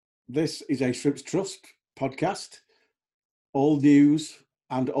This is a Shrimps Trust podcast. All news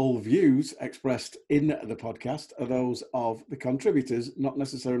and all views expressed in the podcast are those of the contributors, not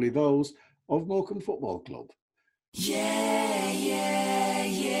necessarily those of Morecambe Football Club. Yeah.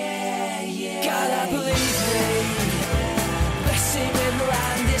 God, I believe me. Best team in the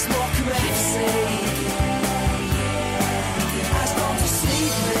land is Morecambe FC. As long to see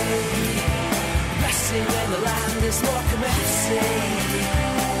me. Best team in the land is Morecambe FC.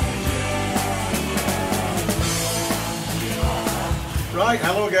 Right,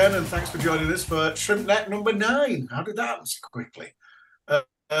 hello again, and thanks for joining us for ShrimpNet number 9. How did that happen so quickly?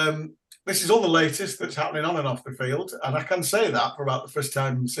 This is all the latest that's happening on and off the field, and I can say that for about the first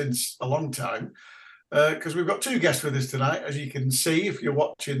time since a long time, because we've got two guests with us tonight, as you can see if you're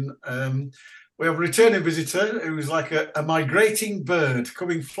watching. We have a returning visitor who's like a migrating bird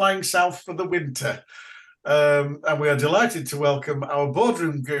coming flying south for the winter. And we are delighted to welcome our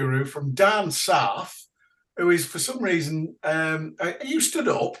boardroom guru from down south, who is, for some reason, are you stood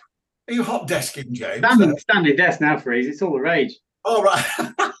up? Are you hot desking, James? Standing desk now, Freez. It's all the rage. Oh, right.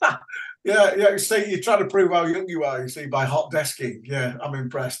 yeah. So you're trying to prove how young you are, you see, by hot desking. Yeah, I'm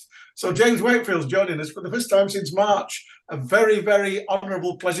impressed. So James Wakefield's joining us for the first time since March. A very, very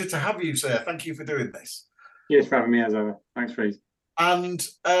honourable pleasure to have you, sir. Thank you for doing this. Cheers for having me, as ever. Thanks, Freez. And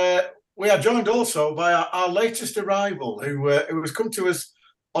we are joined also by our latest arrival, who has come to us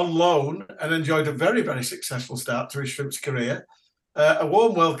on loan and enjoyed a very, very successful start to his Shrimps career. A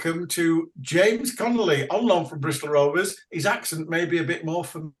warm welcome to James Connolly, on loan from Bristol Rovers. His accent may be a bit more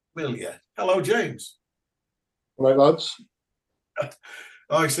familiar. Hello, James. Right, lads.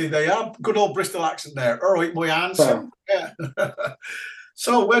 Oh, you see, they are good old Bristol accent there. All right, my answer. Yeah.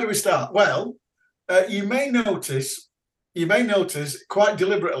 So where do we start? Well, you may notice quite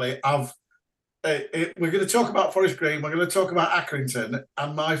deliberately we're going to talk about Forest Green, we're going to talk about Accrington,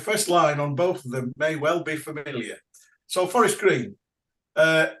 and my first line on both of them may well be familiar. So Forest Green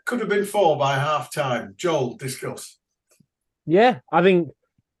could have been 4 by half-time. Joel, discuss. Yeah, I think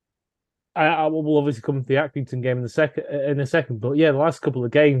I will obviously come to the Accrington game in a second, but yeah, the last couple of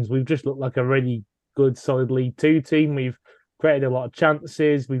games we've just looked like a really good, solid League 2 team. We've created a lot of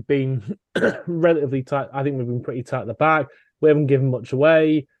chances. We've been relatively tight. I think we've been pretty tight at the back. We haven't given much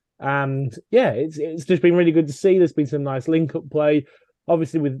away. And yeah, it's just been really good to see. There's been some nice link-up play.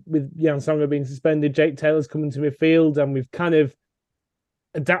 Obviously, with Jan Songa being suspended, Jake Taylor's coming to midfield, and we've kind of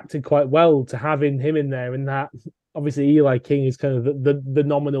adapted quite well to having him in there. And that, obviously, Eli King is kind of the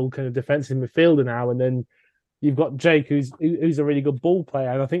nominal kind of defensive midfielder now, and then you've got Jake, who's a really good ball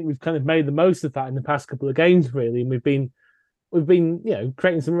player. And I think we've kind of made the most of that in the past couple of games, really. And we've been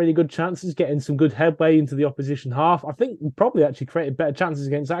creating some really good chances, getting some good headway into the opposition half. I think we probably actually created better chances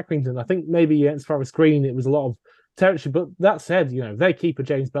against Accrington. I think maybe against Forest Green it was a lot of territory. But that said, their keeper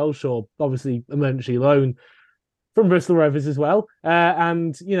James Belshaw, obviously emergency loan from Bristol Rovers as well,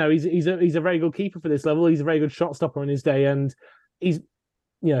 and he's a very good keeper for this level. He's a very good shot stopper on his day, and he's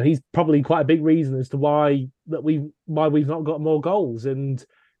probably quite a big reason as to why we've not got more goals. And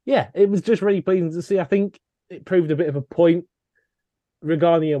yeah, it was just really pleasing to see. I think it proved a bit of a point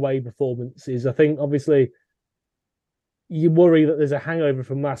regarding away performances. I think obviously you worry that there's a hangover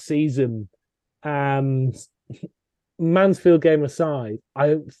from last season, and Mansfield game aside, I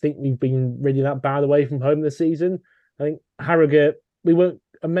don't think we've been really that bad away from home this season. I think Harrogate, we weren't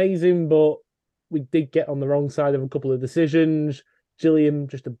amazing, but we did get on the wrong side of a couple of decisions. Gillingham,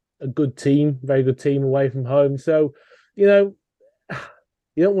 just a good team, very good team away from home. So,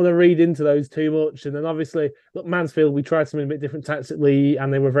 you don't want to read into those too much. And then obviously, look, Mansfield, we tried something a bit different tactically,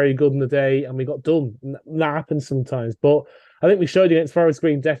 and they were very good in the day, and we got done. And that happens sometimes. But I think we showed against Forest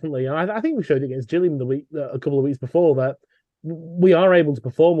Green, definitely. And I think we showed against Gillingham a couple of weeks before that we are able to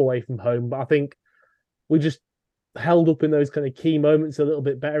perform away from home. But I think we just held up in those kind of key moments a little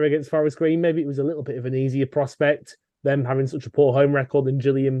bit better against Forest Green. Maybe it was a little bit of an easier prospect, them having such a poor home record, and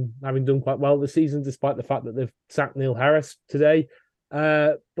Gillingham having done quite well this season, despite the fact that they've sacked Neil Harris today.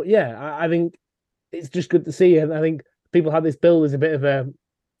 But yeah, I think it's just good to see. And I think people had this bill as a bit of a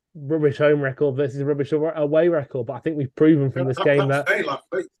rubbish home record versus a rubbish away record. But I think we've proven from this game that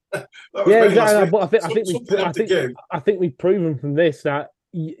exactly. But I think we've proven from this that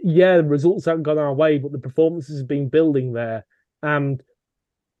the results haven't gone our way, but the performances have been building there. And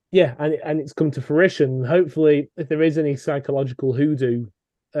it's come to fruition. Hopefully, if there is any psychological hoodoo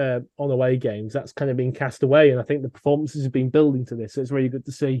on away games, that's kind of been cast away, and I think the performances have been building to this, so it's really good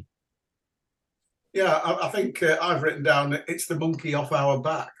to see. Yeah, I think I've written down it's the monkey off our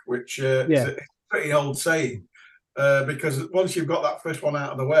back, which is a pretty old saying, because once you've got that first one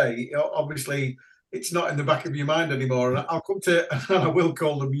out of the way, obviously it's not in the back of your mind anymore. And I'll come to, and I will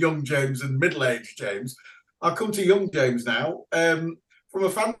call them young James and middle-aged James. I'll come to young James now. From a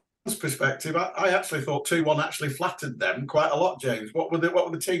fan's perspective, I actually thought 2-1 actually flattered them quite a lot, James. What were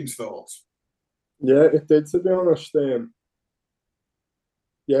the team's thoughts? Yeah, it did, to be honest.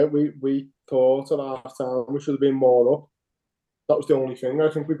 Yeah, we thought at half time we should have been more up. That was the only thing. I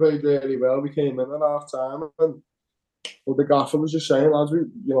think we played really well. We came in at half time, and the gaffer was just saying, lads, we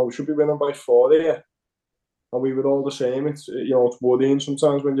should be winning by 4 here. And we were all the same. It's it's worrying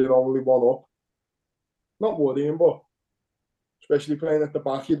sometimes when you're only 1 up. Not worrying, but especially playing at the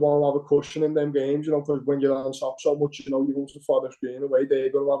back, you'd want to have a cushion in them games, because when you're on top so much, you're going to Forest Green away, they're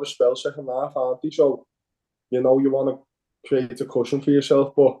going to have a spell second half, aren't they? So, you want to create a cushion for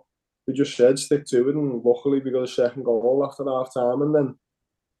yourself, but we just said stick to it, and luckily we got a second goal after half time, and then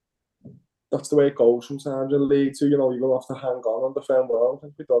that's the way it goes sometimes in League Two. You're going to have to hang on and defend well. I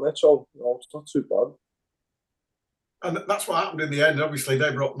think we've done it, so it's not too bad. And that's what happened in the end. Obviously,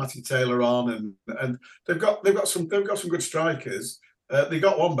 they brought Matty Taylor on, and they've got some good strikers. They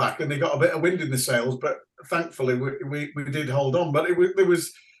got one back, and they got a bit of wind in the sails. But thankfully, we did hold on. But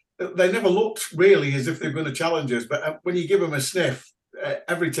they never looked really as if they were going to challenge us. But when you give them a sniff,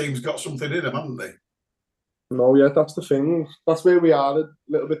 every team's got something in them, haven't they? No, yeah, that's the thing. That's where we are a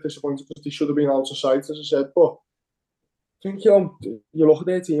little bit disappointed because they should have been out of sight, as I said. But I think you look at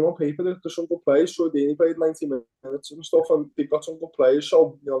their team on paper, there's some good players. So they played 90 minutes and stuff, and they've got some good players.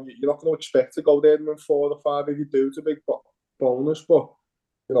 So you're not going to expect to go there and win 4 or 5. If you do, it's a big bonus. But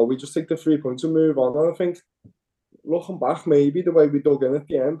we just take the 3 points and move on. And I think looking back, maybe the way we dug in at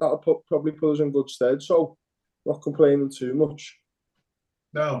the end, that'll probably put us in good stead. So not complaining too much.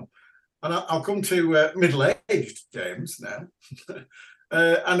 No, and I'll come to middle-aged James now.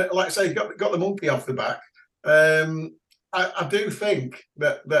 And like I say, got the monkey off the back. I do think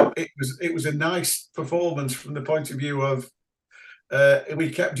that it was a nice performance from the point of view of we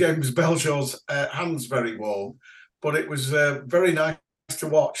kept James Belshaw's hands very warm, but it was very nice to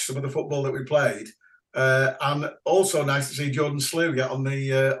watch some of the football that we played, and also nice to see Jordan Slew get on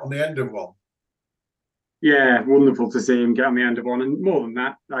the end of one. Yeah, wonderful to see him get on the end of one, and more than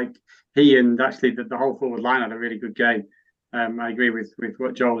that, like he and actually the whole forward line had a really good game. I agree with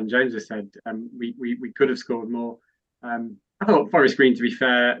what Joel and James have said. We could have scored more. I thought Forest Green, to be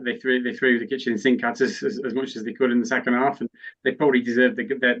fair, they threw the kitchen sink at us as much as they could in the second half, and they probably deserved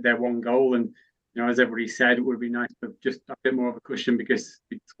their one goal. And as everybody said, it would be nice to just a bit more of a cushion because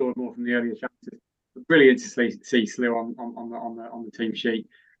we scored more from the earlier chances. But brilliant to see Slew on the team sheet,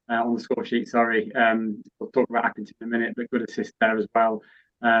 on the score sheet. Sorry, we'll talk about Accrington in a minute, but good assist there as well.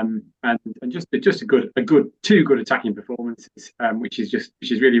 And just a good two good attacking performances, which is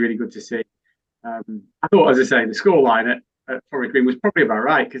really, really good to see. I thought, as I say, the scoreline at Forest Green was probably about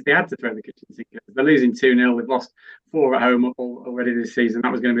right because they had to throw the kitchen sink. They're losing 2-0. They've lost 4 at home already this season.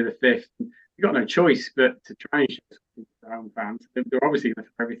 That was going to be the 5th. They've got no choice but to try and show something to their home fans. They're obviously going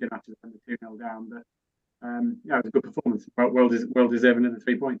to throw everything after them 2-0 down. But it was a good performance. Well deserving of the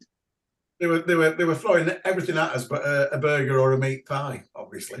 3 points. They were throwing everything at us, but a burger or a meat pie,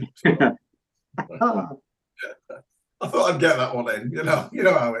 obviously. So, I thought I'd get that one in. You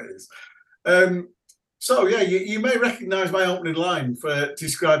know how it is. So yeah, you may recognise my opening line for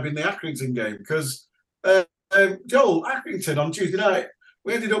describing the Accrington game because Joel, Accrington on Tuesday night,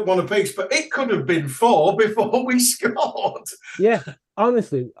 we ended up 1 apiece, but it could have been 4 before we scored. Yeah,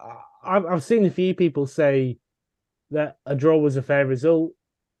 honestly, I've seen a few people say that a draw was a fair result,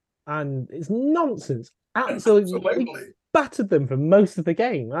 and it's nonsense. Absolutely battered them for most of the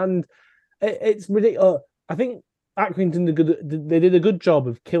game, and it's ridiculous. I think Accrington they did a good job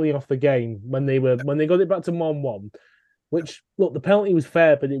of killing off the game when they got it back to 1-1. Which, look, the penalty was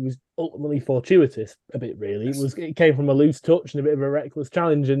fair, but it was ultimately fortuitous a bit. Really, it came from a loose touch and a bit of a reckless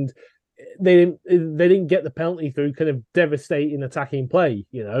challenge, and they didn't get the penalty through kind of devastating attacking play.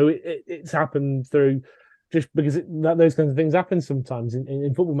 It's happened through just because those kinds of things happen sometimes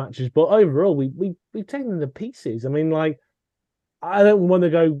in football matches. But overall, we've taken them to pieces. I mean, like, I don't want to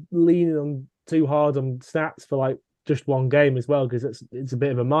go leaning on too hard on stats for just one game as well because it's a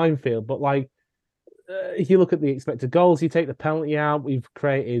bit of a minefield. But if you look at the expected goals, you take the penalty out, we've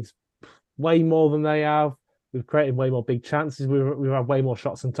created way more than they have. We've created way more big chances. We've had way more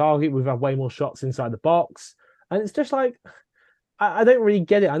shots on target. We've had way more shots inside the box. And it's just I don't really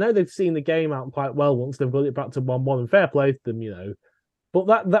get it. I know they've seen the game out quite well once they've got it back to 1-1 and fair play to them,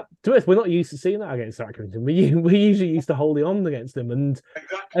 But that to us, we're not used to seeing that against Accrington. We're usually used to holding on against them. And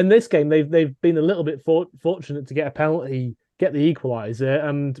Exactly. in this game, they've been a little bit fortunate to get a penalty get the equaliser,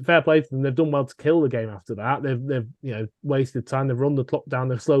 and fair play to them. They've done well to kill the game after that. They've wasted time. They've run the clock down.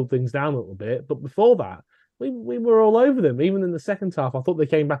 They've slowed things down a little bit. But before that, we were all over them. Even in the second half, I thought they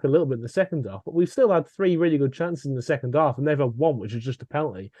came back a little bit in the second half. But we've still had 3 really good chances in the second half, and they've had one, which is just a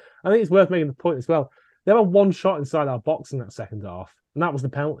penalty. I think it's worth making the point as well. They had one shot inside our box in that second half, and that was the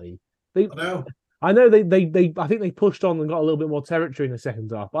penalty. I know they I think they pushed on and got a little bit more territory in the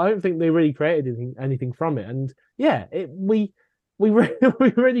second half, but I don't think they really created anything from it. And yeah, we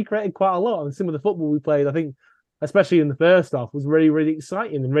really created quite a lot. And some of the football we played, I think, especially in the first half, was really, really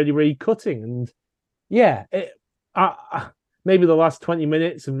exciting and really, really cutting. And yeah, maybe the last 20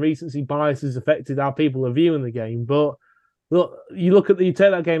 minutes and recency bias has affected how people are viewing the game. But look, you take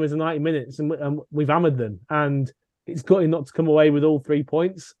that game as a 90 minutes and we've hammered them. And it's gutting not to come away with all 3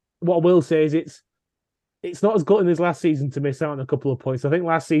 points. What I will say is it's not as gutting as last season to miss out on a couple of points. I think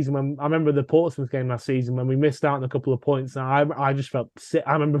last season, when I remember the Portsmouth game last season, when we missed out on a couple of points, I just felt sick.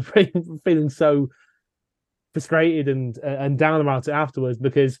 I remember feeling so frustrated and down about it afterwards,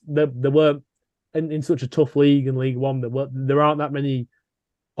 because there weren't in such a tough league in League One there aren't that many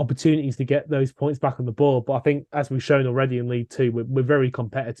opportunities to get those points back on the board. But I think, as we've shown already in League Two, we're very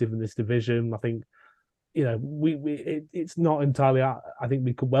competitive in this division. I think, it's not entirely. I think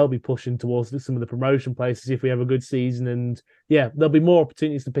we could well be pushing towards some of the promotion places if we have a good season. And yeah, there'll be more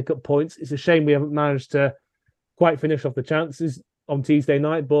opportunities to pick up points. It's a shame we haven't managed to quite finish off the chances on Tuesday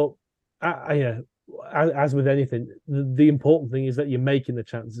night. But as with anything, the important thing is that you're making the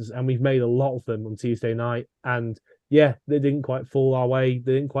chances, and we've made a lot of them on Tuesday night. And yeah, they didn't quite fall our way.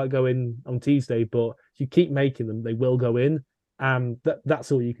 They didn't quite go in on Tuesday, but if you keep making them, they will go in.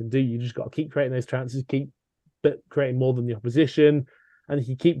 That's all you can do. You just got to keep creating those chances, keep creating more than the opposition. And if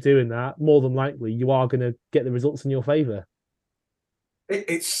you keep doing that, more than likely, you are going to get the results in your favour.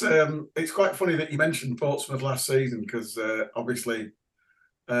 It's quite funny that you mentioned Portsmouth last season, because obviously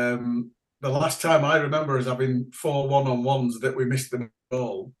the last time I remember us having 4 1-on-1s that we missed them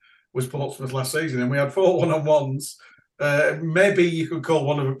all was Portsmouth last season. And we had 4 1-on-1s. Maybe you could call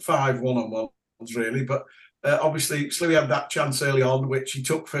one of them 5 1-on-1s, really. But obviously, Sliwy had that chance early on, which he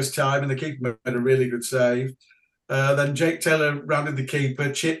took first time, and the keeper made a really good save. Then Jake Taylor rounded the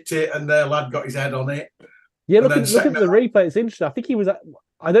keeper, chipped it, and their lad got his head on it. Yeah, looking at the replay, it's interesting. I think he was.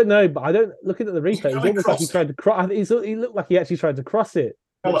 I don't know, but looking at the replay, it was almost like he tried to cross. He looked like he actually tried to cross it.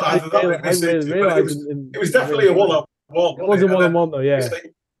 Well, it was definitely a 1-on-1. It was a 1-on-1 though, yeah.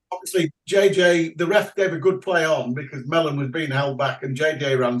 Obviously, JJ, the ref gave a good play on because Mellon was being held back, and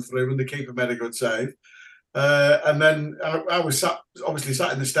JJ ran through, and the keeper made a good save. And then I was sat in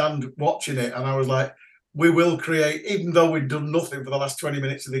the stand watching it, and I was like, we will create, even though we'd done nothing for the last 20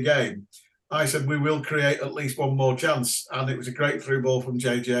 minutes of the game, I said, we will create at least one more chance. And it was a great through ball from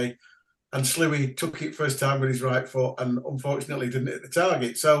JJ. And Sliwy took it first time with his right foot and unfortunately didn't hit the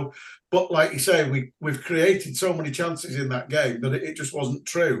target. So, but like you say, we've created so many chances in that game that it just wasn't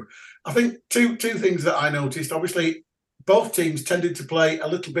true. I think two things that I noticed. Obviously, both teams tended to play a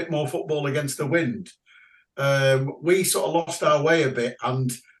little bit more football against the wind. We sort of lost our way a bit and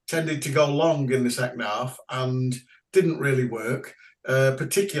tended to go long in the second half and didn't really work,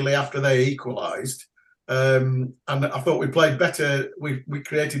 particularly after they equalised. And I thought we played better. We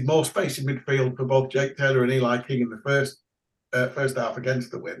created more space in midfield for both Jake Taylor and Eli King in the first half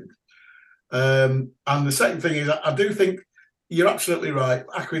against the wind. And the second thing is, I do think you're absolutely right.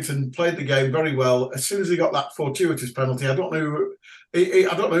 Accrington played the game very well. As soon as he got that fortuitous penalty, I don't know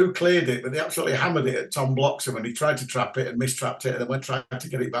who cleared it, but they absolutely hammered it at Tom Bloxham, and he tried to trap it and mistrapped it, and then went trying to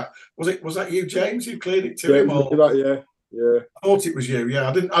get it back. Was that you, James, who cleared it to him? Yeah. I thought it was you.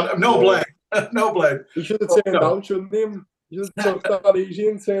 Yeah, no blame. No blame. He should have turned out, shouldn't he? He should have took that easy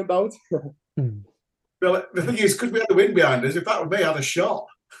and turned out. Well, the thing is, because we had the wind behind us, if that were me, I'd have shot.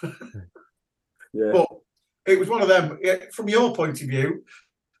 Yeah. But it was one of them. From your point of view,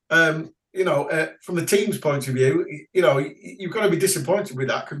 from the team's point of view, you've got to be disappointed with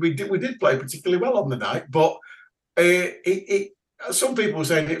that, because we did play particularly well on the night. But some people were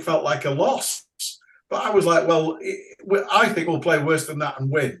saying it felt like a loss. But I was like, well, I think we'll play worse than that and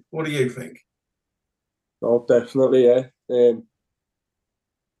win. What do you think? Oh, definitely, yeah.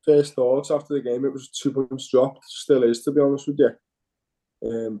 First thoughts after the game, it was 2 points dropped. Still is, to be honest with you.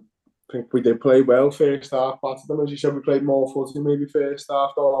 I think we did play well first half. Battered them, as you said, we played more footy maybe first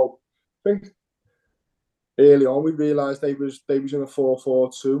half. Though I think early on we realised they was in a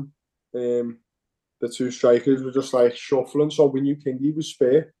 4-4-2. The two strikers were just like shuffling, so we knew Kingy was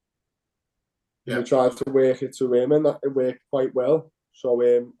spare. Yeah. We tried to work it to him, and it worked quite well. So,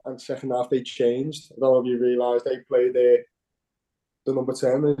 and second half they changed. I don't know if you realised they played the number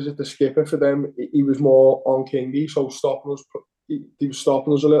 10, is it the skipper for them? He was more on Kingy, so stopping us. He was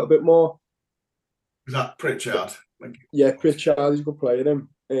stopping us a little bit more. Is that Pritchard? Yeah, Pritchard, he's a good player.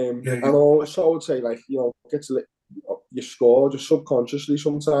 And also I would say, like, you score just subconsciously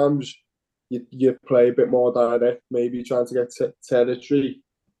sometimes. You play a bit more direct, maybe trying to get territory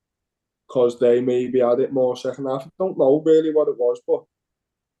because they maybe had it more second half. I don't know really what it was, but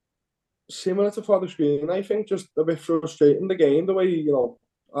similar to Forest Green, I think just a bit frustrating the game, the way,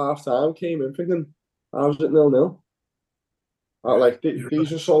 half time came in thinking, how's it 0-0? Like,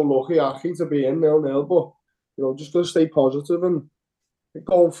 these are so lucky actually to be in 0-0, but, just got to stay positive and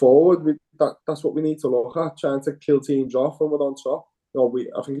going forward, that's what we need to look at, trying to kill teams off when we're on top.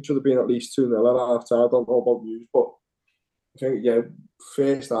 I think it should have been at least 2-0 at half time. I don't know about you, but I think,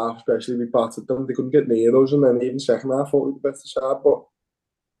 first half especially, we battered them. They couldn't get near us, and then even second half, I thought we were the better side, but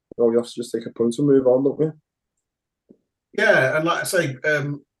you have to just take a punch and move on, don't you? Yeah, and like I say,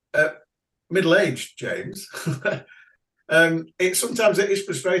 middle-aged James. Sometimes it is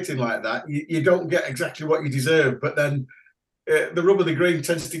frustrating like that. You don't get exactly what you deserve, but then the rub of the green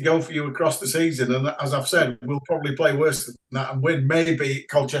tends to go for you across the season. And as I've said, we'll probably play worse than that and win maybe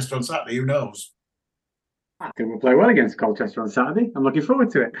Colchester on Saturday. Who knows? I think we'll play well against Colchester on Saturday. I'm looking forward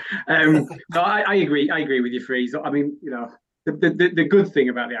to it. No, I agree. I agree with you, Freeze. I mean, the good thing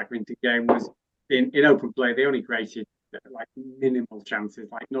about the Accrington game was in open play, they only created like minimal chances,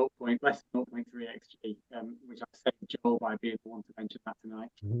 like less than 0.3 xG, which I saved Joel by being the one to mention that tonight.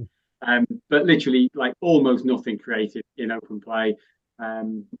 Mm-hmm. But literally, like almost nothing created in open play.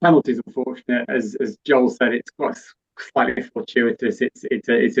 Penalties, unfortunate, as Joel said, it's quite slightly fortuitous. It's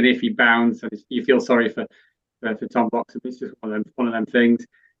an iffy bounce, and you feel sorry for Tom Boxam. It's just one of them things.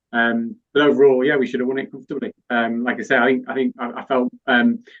 But overall, yeah, we should have won it comfortably. Like I say, I felt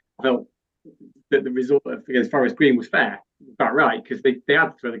that the result against Forest Green was fair, about right, because they had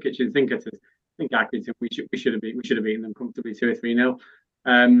to throw the kitchen sink at us. I think Accrington, we should have beaten them comfortably 2 or 3-0,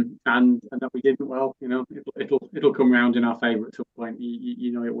 and that we didn't. Well, it'll come round in our favour at some point.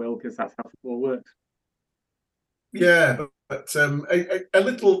 You know it will, because that's how football works. Yeah, but a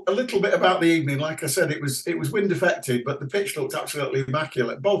little bit about the evening. Like I said, it was wind affected, but the pitch looked absolutely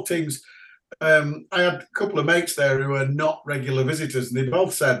immaculate. Both teams. I had a couple of mates there who are not regular visitors, and they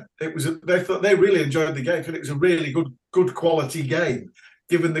both said they thought they really enjoyed the game because it was a really good quality game,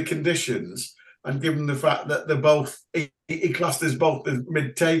 given the conditions and given the fact that they're both. He classed as both the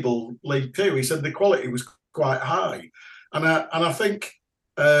mid-table League Two. He said the quality was quite high, and I think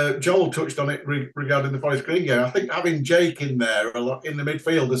Joel touched on it regarding the Forest Green game. I think having Jake in there a lot in the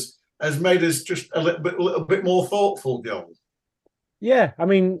midfield has made us just a little bit more thoughtful, Joel. Yeah, I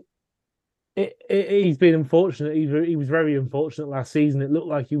mean. He's been unfortunate. He was very unfortunate last season. It looked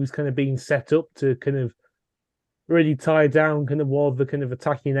like he was kind of being set up to kind of really tie down kind of more of the kind of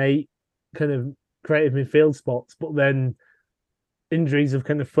attacking 8, kind of creative midfield spots. But then injuries have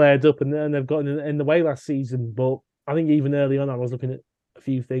kind of flared up and they've gotten in the way last season. But I think even early on, I was looking at a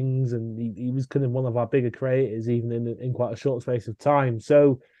few things, and he was kind of one of our bigger creators, even in quite a short space of time.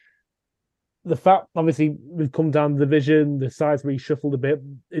 So. The fact, obviously, we've come down the division, the side's reshuffled a bit.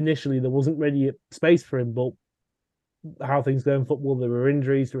 Initially, there wasn't really space for him, but how things go in football, there were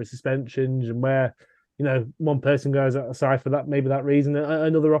injuries, there were suspensions, and where, one person goes aside for that, maybe that reason,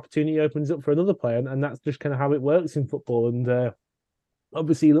 another opportunity opens up for another player, and that's just kind of how it works in football. And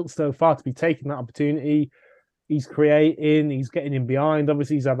obviously, he looks so far to be taking that opportunity. He's creating, he's getting in behind.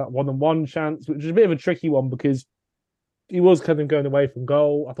 Obviously, he's had that one-on-one chance, which is a bit of a tricky one because he was kind of going away from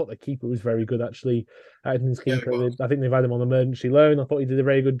goal. I thought the keeper was very good, actually. Accrington's keeper. I think they've had him on emergency loan. I thought he did a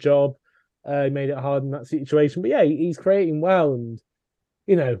very good job. He made it hard in that situation. But yeah, he's creating well. And,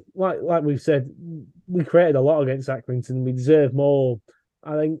 like we've said, we created a lot against Accrington. We deserve more.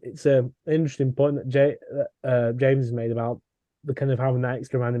 I think it's an interesting point that James has made about the kind of having that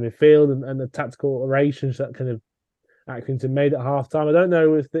extra man in midfield and the tactical iterations that kind of Accrington made at half time. I don't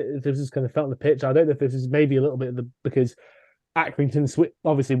know if this is kind of felt on the pitch. I don't know if this is maybe a little bit of because Accrington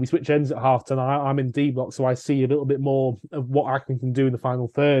obviously we switch ends at half time. I'm in D block, so I see a little bit more of what Accrington do in the final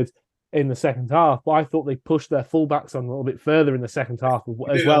third in the second half. But I thought they pushed their fullbacks on a little bit further in the second half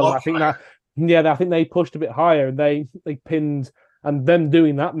as well. I think I think they pushed a bit higher and they pinned, and them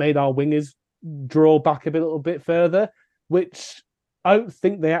doing that made our wingers draw back a little bit further, which I don't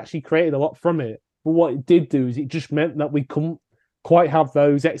think they actually created a lot from it. But what it did do is it just meant that we couldn't quite have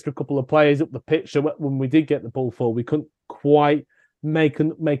those extra couple of players up the pitch. So when we did get the ball forward, we couldn't quite make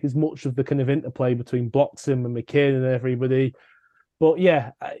as much of the kind of interplay between Bloxham and McKinn and everybody. But yeah,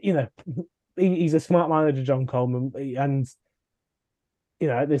 he's a smart manager, John Coleman, and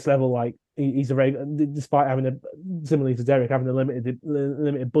at this level, like he's a very, despite having similarly to Derek, having a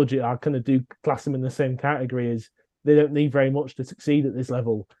limited budget, I kind of do class him in the same category as they don't need very much to succeed at this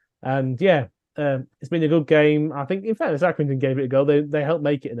level. And yeah, it's been a good game. I think, in fairness, Accrington gave it a go. They helped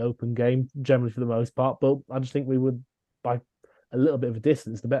make it an open game generally for the most part, but I just think we would, by a little bit of a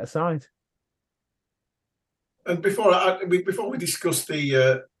distance, the better side. And before we discuss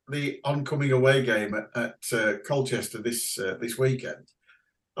the oncoming away game at Colchester this weekend,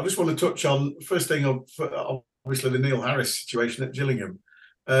 I just want to touch on first thing obviously the Neil Harris situation at Gillingham.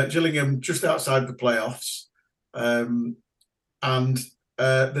 Gillingham just outside the playoffs, and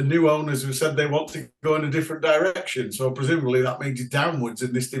the new owners have said they want to go in a different direction. So presumably that means downwards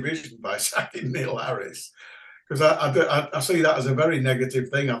in this division by sacking Neil Harris. Because I see that as a very negative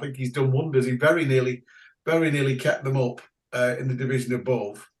thing. I think he's done wonders. He very nearly kept them up in the division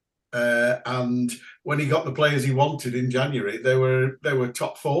above. And when he got the players he wanted in January, they were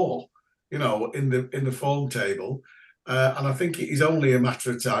top four, in the form table. And I think it is only a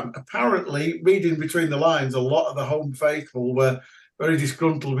matter of time. Apparently, reading between the lines, a lot of the home faithful were very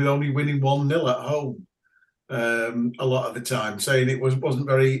disgruntled with only winning 1-0 at home a lot of the time, saying it wasn't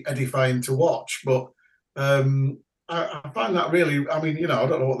very edifying to watch. But I find that really, I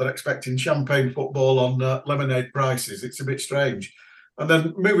don't know what they're expecting, champagne football on lemonade prices. It's a bit strange. And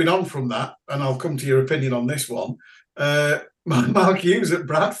then moving on from that, and I'll come to your opinion on this one, Mark Hughes at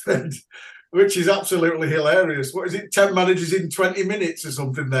Bradford, which is absolutely hilarious. What is it, 10 managers in 20 minutes or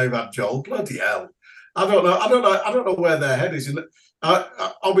something they've had, Joel? Bloody hell. I don't know where their head is. And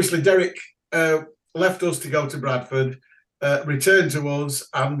obviously Derek left us to go to Bradford, returned to us,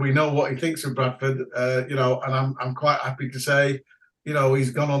 and we know what he thinks of Bradford, and I'm quite happy to say, he's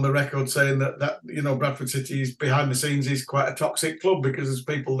gone on the record saying that Bradford City is behind the scenes is quite a toxic club because there's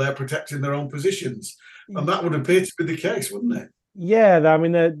people there protecting their own positions, and that would appear to be the case, wouldn't it? Yeah,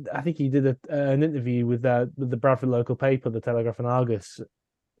 I think he did an interview with the Bradford local paper, the Telegraph and Argus,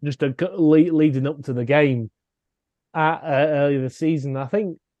 just leading up to the game earlier this season. I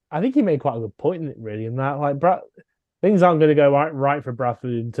think he made quite a good point in it, really, in that things aren't going to go right for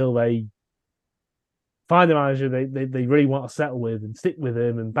Bradford until they find a manager they really want to settle with and stick with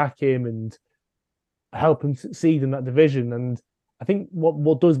him and back him and help him succeed in that division. And I think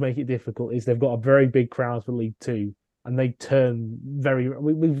what does make it difficult is they've got a very big crowd for League Two, and they turn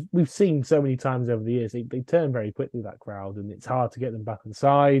we've seen so many times over the years they turn very quickly, that crowd, and it's hard to get them back on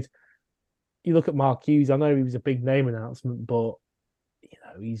side. You look at Mark Hughes. I know he was a big name announcement, but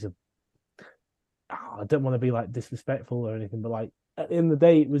he's I don't want to be disrespectful or anything, but at the end of the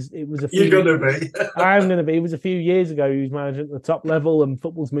day, it was a few. You're gonna be. I'm gonna be. It was a few years ago. He was managing at the top level, and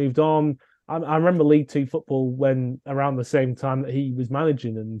football's moved on. I remember League Two football when around the same time that he was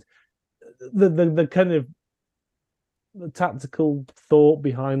managing, and the kind of the tactical thought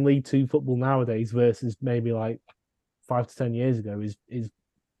behind League Two football nowadays versus maybe 5 to 10 years ago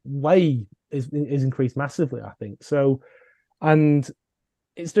is increased massively, I think. So, and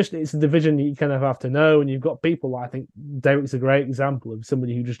it's a division you kind of have to know, and you've got people. I think Derek's a great example of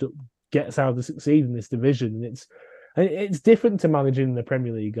somebody who just gets how to succeed in this division, and it's different to managing in the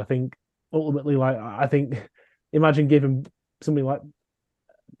Premier League. I think ultimately, imagine giving somebody like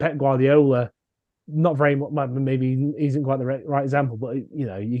Pep Guardiola, not very much, maybe he isn't quite the right example, but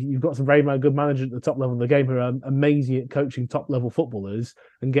you've got some very good managers at the top level of the game who are amazing at coaching top level footballers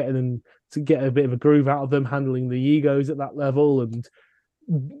and getting them to get a bit of a groove out of them, handling the egos at that level, and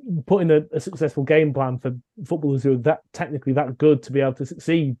putting a successful game plan for footballers who are technically that good to be able to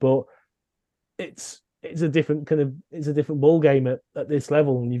succeed. But it's a different ball game at this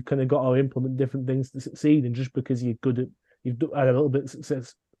level, and you've kind of got to implement different things to succeed. And just because you've had a little bit of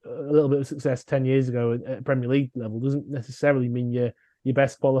success 10 years ago at Premier League level doesn't necessarily mean you're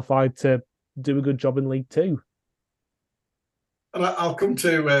best qualified to do a good job in League Two. And I'll come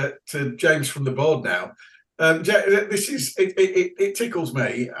to James from the board now. This is it tickles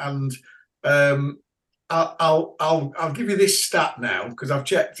me, and I'll give you this stat now because I've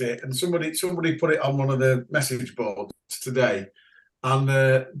checked it, and somebody put it on one of the message boards today, and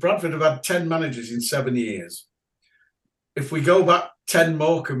Bradford have had 10 managers in 7 years. If we go back 10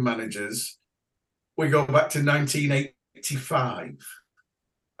 Morecambe managers, we go back to 1985,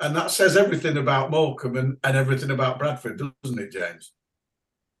 and that says everything about Morecambe and everything about Bradford, doesn't it, James?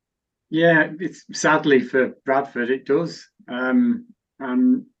 Yeah, it's sadly for Bradford, it does. I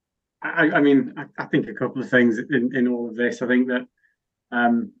think a couple of things in all of this. I think that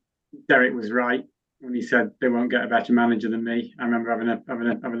Derek was right when he said they won't get a better manager than me. I remember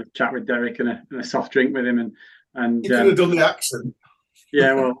having a chat with Derek and a soft drink with him, and you could have done the accent.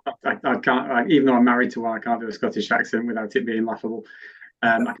 Yeah, well, I can't. Even though I'm married to one, I can't do a Scottish accent without it being laughable.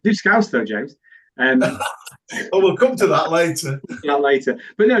 I can do scouts though, James. Oh, we'll come to that later.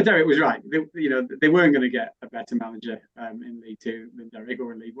 But no, Derek was right. They weren't going to get a better manager in League Two than Derek,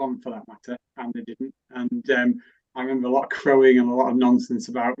 or in League One for that matter, and they didn't. And I remember a lot of crowing and a lot of nonsense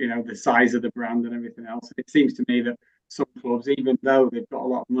about the size of the brand and everything else. And it seems to me that some clubs, even though they've got a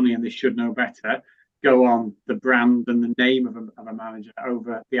lot of money and they should know better, go on the brand and the name of a manager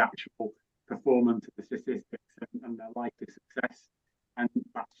over the actual performance of the statistics and their likely success. And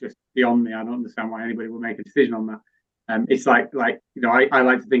that's just beyond me. I don't understand why anybody would make a decision on that. It's like I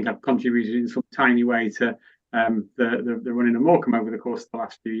like to think I've contributed in some tiny way to the running of Morecambe over the course of the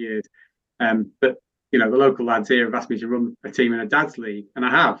last few years. But the local lads here have asked me to run a team in a dad's league, and I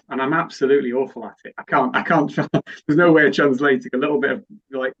have, and I'm absolutely awful at it. I can't. There's no way of translating a little bit of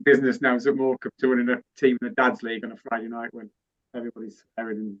business now at Morecambe to running a team in a dad's league on a Friday night when everybody's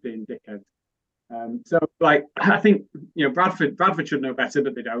swearing and being dickheads. So I think Bradford should know better,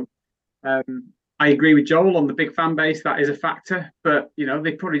 but they don't. I agree with Joel on the big fan base. That is a factor, but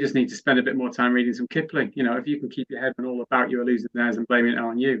they probably just need to spend a bit more time reading some Kipling. If you can keep your head on all about you are losing theirs and blaming it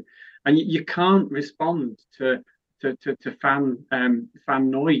on you, and you can't respond to fan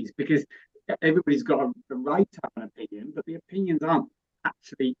noise, because everybody's got a right to have an opinion, but the opinions aren't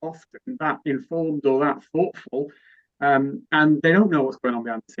actually often that informed or that thoughtful. And they don't know what's going on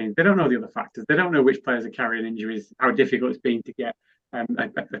behind the scenes. They don't know the other factors. They don't know which players are carrying injuries, how difficult it's been to get a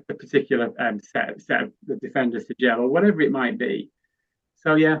particular set of the defenders to gel, or whatever it might be.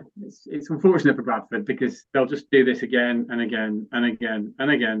 So yeah, it's unfortunate for Bradford, because they'll just do this again and again and again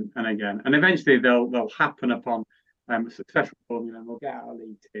and again and again, and eventually they'll happen upon a successful formula and they'll get out of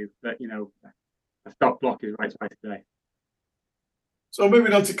League Two. But a stop block is right twice a day. So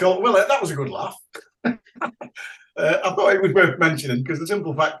moving on to Col. Well, that was a good laugh. I thought it was worth mentioning, because the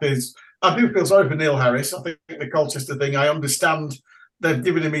simple fact is, I do feel sorry for Neil Harris. I think the Colchester thing, I understand they've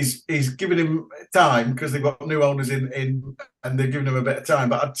given him he's given him time because they've got new owners in and they've given him a bit of time.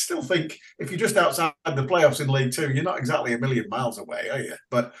 But I still think if you're just outside the playoffs in League Two, you're not exactly a million miles away, are you?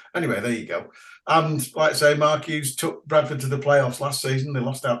 But anyway, there you go. And like I say, Mark Hughes took Bradford to the playoffs last season. They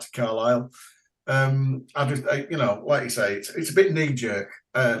lost out to Carlisle. Like you say, it's a bit knee jerk.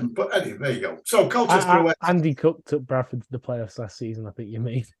 But anyway, there you go. So Colchester. Andy Cook took Bradford to the playoffs last season, I think you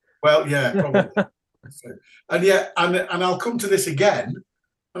mean. Well, yeah, probably. And I'll come to this again.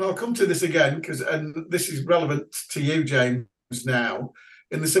 Because this is relevant to you, James, now,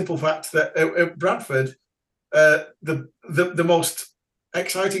 in the simple fact that at Bradford, the most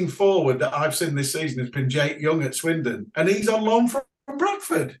exciting forward that I've seen this season has been Jake Young at Swindon, and he's on loan from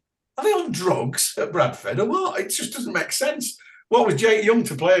Bradford. Are they on drugs at Bradford or what? It just doesn't make sense. What was Jake Young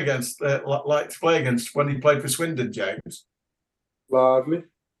to play against? When he played for Swindon, James? Lively,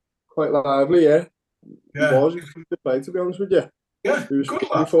 quite lively, yeah. He was a good player, to be honest with you. Yeah, he was good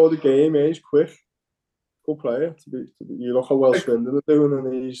before the game. Yeah, he's quick, good player. You look how well Swindon are doing,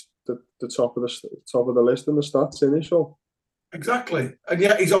 and he's the top of the list in the stats, isn't he? So exactly, and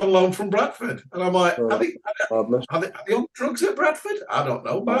yet he's on loan from Bradford, and I'm like, are they on drugs at Bradford? I don't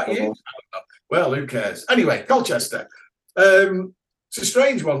know about you. I don't know. Well, who cares? Anyway, Colchester. It's a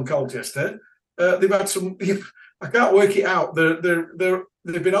strange one, Colchester. They've had some. I can't work it out.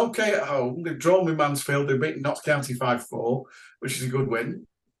 They've been okay at home. They've drawn with Mansfield. They've beaten Notts County 5-4, which is a good win.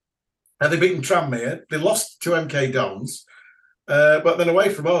 And they've beaten Tranmere. They lost to MK Dons, but then away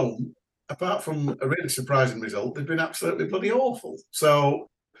from home, apart from a really surprising result, they've been absolutely bloody awful. So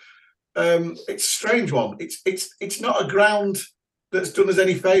it's a strange one. It's not a ground that's done us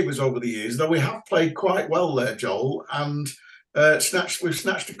any favours over the years, though we have played quite well there, Joel, and we've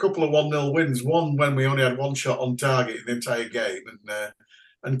snatched a couple of 1-0 wins. One when we only had one shot on target in the entire game,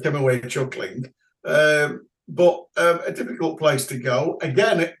 and came away chuckling. But a difficult place to go.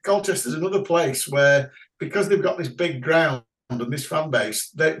 Again, Colchester's another place where, because they've got this big ground and this fan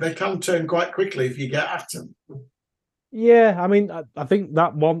base, they can turn quite quickly if you get at them. Yeah, I mean, I think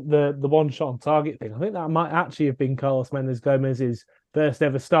that the one shot on target thing, I think that might actually have been Carlos Mendes Gomez's first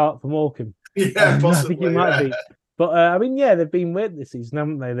ever start for Morecambe. Yeah, possibly. I think it might be. But I mean, yeah, they've been weird this season,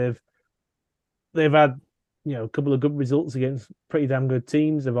 haven't they? They've had a couple of good results against pretty damn good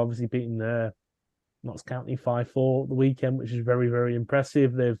teams. They've obviously beaten Notts County 5-4 the weekend, which is very, very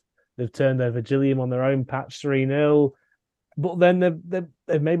impressive. They've turned over Gilliam on their own patch 3-0. But then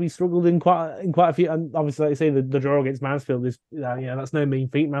they've maybe struggled in quite a few, and obviously, like you say, the draw against Mansfield is that's no mean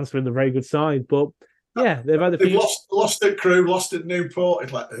feat. Mansfield are a very good side, but yeah, they've had a few. Lost at Crewe, lost at Newport.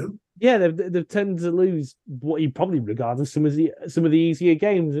 It's like who? Yeah, they've tended to lose what you probably regard as some of the easier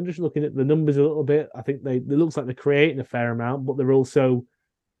games. And just looking at the numbers a little bit, I think it looks like they're creating a fair amount, but they're also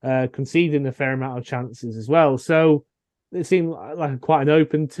conceding a fair amount of chances as well. So they seem like quite an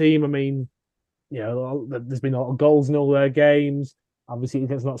open team. I mean, there's been a lot of goals in all their games. Obviously,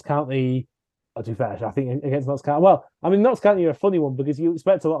 against Notts County, to be fair, I think against Notts County. Well, I mean, Notts County are a funny one because you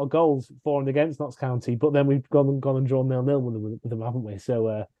expect a lot of goals for and against Notts County, but then we've gone and drawn 0-0 with them, haven't we?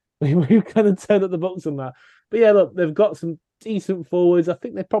 So we've kind of turned up the books on that. But yeah, look, they've got some decent forwards. I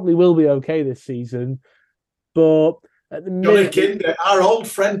think they probably will be okay this season. But at the Johnny minute, Kinder, our old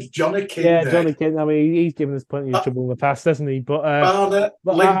friend Johnny Kinder. Yeah, Johnny Kinder. I mean, he's given us plenty of trouble in the past, hasn't he? But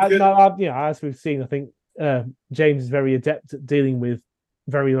Lincoln. As we've seen, I think James is very adept at dealing with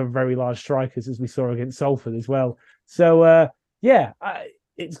very, very large strikers, as we saw against Salford as well. So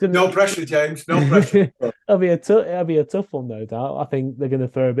it's going to no pressure, James. No pressure. it'll be a tough one, no doubt. I think they're going to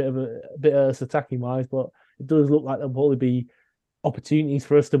throw a bit at us attacking wise, but it does look like there'll probably be opportunities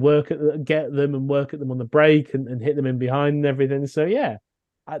for us to get them and work at them on the break and hit them in behind and everything. So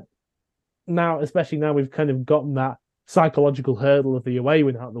especially now we've kind of gotten that psychological hurdle of the away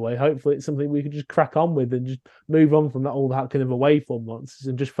win out of the way. Hopefully it's something we can just crack on with and just move on from all that kind of away form nonsense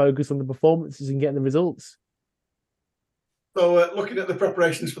and just focus on the performances and getting the results. So looking at the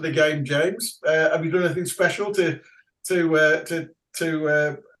preparations for the game, James, have you done anything special to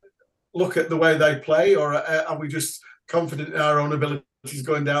look at the way they play, or are we just confident in our own abilities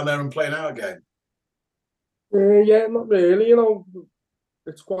going down there and playing our game? Yeah, not really.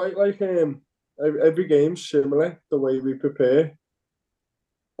 It's quite like every game's similar the way we prepare.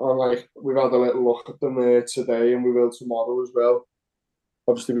 And we've had a little look at them today, and we will tomorrow as well.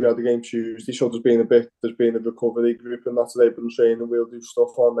 Obviously, we had the game Tuesday, so there's been a recovery group, and that's they've been training. We'll do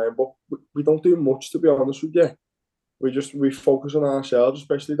stuff on them, but we don't do much, to be honest with you. We focus on ourselves,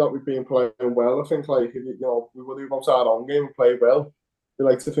 especially that we've been playing well. I think we would have our own game and play well. We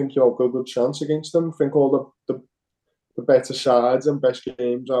like to think got a good chance against them. I think all the better sides and best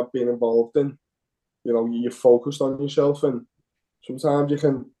games I've been involved in. You're focused on yourself, and sometimes you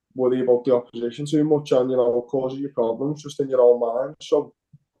can worry about the opposition too much, and it causes you problems just in your own mind. So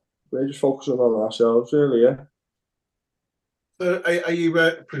we're just focusing on ourselves, really. Yeah. So are you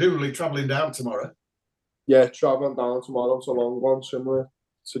presumably travelling down tomorrow? Yeah, travelling down tomorrow. It's a long one, similar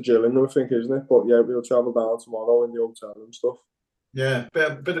to Gillingham, I think, isn't it? But yeah, we'll travel down tomorrow in the hotel and stuff. Yeah,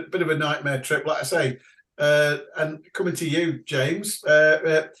 bit of a nightmare trip, like I say. And coming to you, James,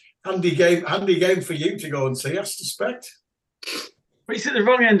 handy game for you to go and see, I suspect. But it's at the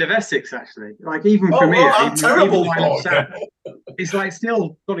wrong end of Essex, actually. Even for me, terrible. It's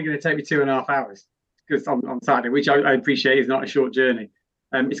still probably going to take me 2.5 hours because on Saturday, which I appreciate is not a short journey.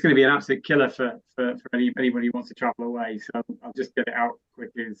 It's going to be an absolute killer for anybody who wants to travel away. So I'll just get it out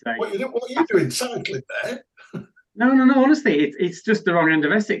quickly and say. What are you doing cycling there? No. Honestly, it's just the wrong end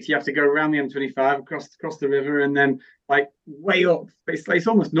of Essex. You have to go around the M25 across the river and then way up. It's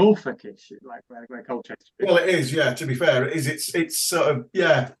almost Norfolkish, where Colchester is. Well, it is. Yeah. To be fair, it is. It's sort of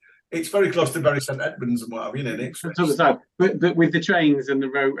It's very close to Bury St Edmunds and what have you, in Ipswich. But with the trains and the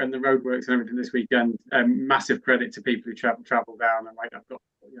roadworks and everything this weekend, massive credit to people who travel down. And I've got,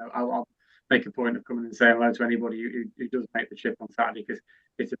 I'll make a point of coming and saying hello to anybody who does make the trip on Saturday, because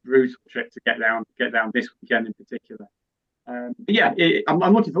it's a brutal trip to get down this weekend in particular. I'm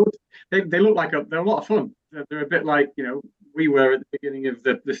looking forward to it. They look like they're a lot of fun. They're a bit like we were at the beginning of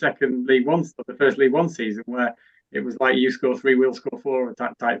the second League One, the first League One season, where it was like you score 3, we'll score 4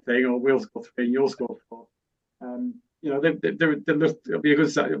 type thing, or we'll score 3 and you'll score 4. It'll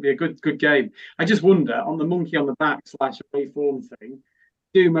be a good game. I just wonder, on the monkey on the back / away form thing,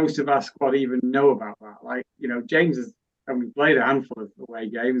 do most of our squad even know about that? James has only played a handful of away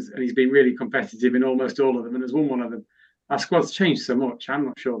games, and he's been really competitive in almost all of them, and has won one of them. Our squad's changed so much. I'm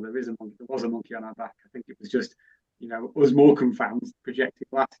not sure there was a monkey on our back. I think it was just, us Morecambe fans projecting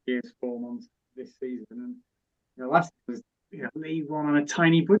last year's form on this season, and last year was League One on a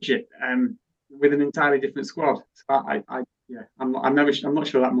tiny budget, with an entirely different squad. So I'm not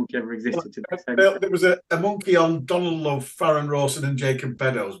sure that monkey ever existed to this extent. There was a monkey on Donald Love, Farron Rawson, and Jacob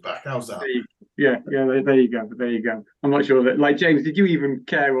Beddoes back. How's that? There you go. I'm not sure that. James, did you even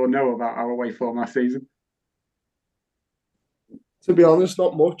care or know about our away form last season? To be honest,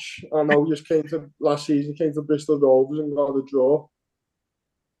 not much. I know we just came to Bristol Rovers and got a draw.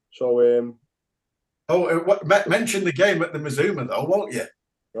 So mention the game at the Mazuma though, won't you?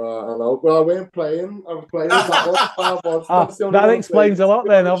 I know. Well, I weren't playing. I was playing. That explains a lot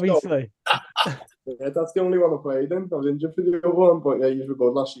then, obviously. Yeah, that's the only one I played in. I was injured for the other one, but yeah, you were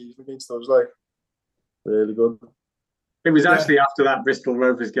good last season against us. Really good. It was actually after that Bristol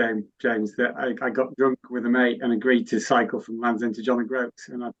Rovers game, James, that I got drunk with a mate and agreed to cycle from Land's End to John O'Groats.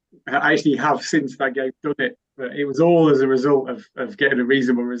 And I actually have since that game done it But it was all as a result of getting a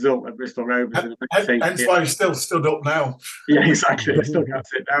reasonable result at Bristol Rovers. And I think, hence why he's still stood up now. Yeah, exactly. I still can't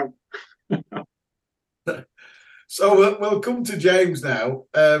sit down. So we'll come to James now.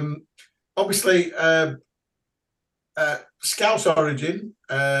 Obviously, Scouse origin,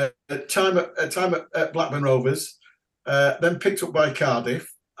 time at Blackburn Rovers, then picked up by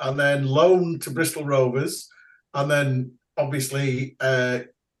Cardiff, and then loaned to Bristol Rovers, and then obviously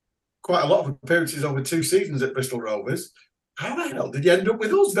quite a lot of appearances over 2 seasons at Bristol Rovers. How the hell did you end up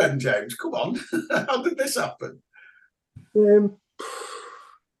with us then, James? Come on, how did this happen? I don't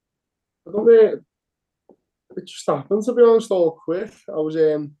know. It just happened, to be honest, all quick. I was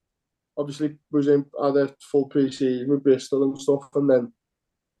obviously had a full pre-season with Bristol and stuff, and then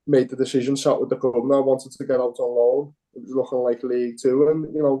made the decision, sat with the club, and I wanted to get out on loan. It was looking like League Two, and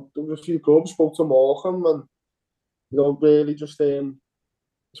there was a few clubs. Spoke to Morecambe, and really just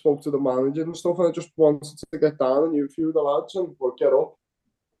spoke to the manager and stuff, and I just wanted to get down and knew a few of the lads and would get up.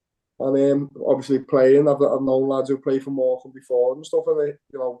 And obviously playing, I've known lads who played for Morecambe before and stuff, and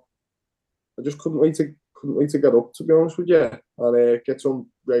I just couldn't wait to get up, to be honest with you, and get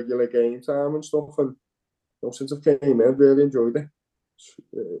some regular game time and stuff. And since I came in, I've really enjoyed it.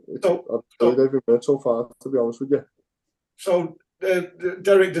 I've enjoyed every minute so far, to be honest with you. So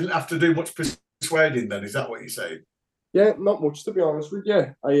Derek didn't have to do much persuading then, is that what you're saying? Yeah, not much, to be honest with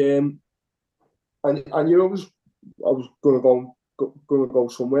you. I knew I was going to go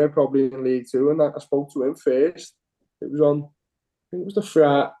somewhere, probably in League Two, and I spoke to him first. It was on, I think it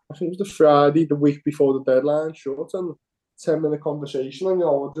was the Friday, the week before the deadline shut, and 10-minute conversation, and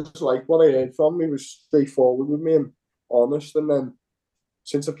I just like what I heard from him. He was straightforward with me and honest. And then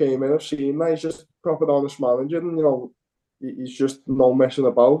since I came in, I've seen that he's just a proper honest manager, and he's just no messing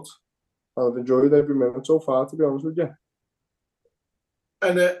about. And I've enjoyed every minute so far, to be honest with you.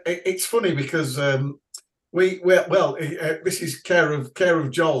 And it's funny because this is care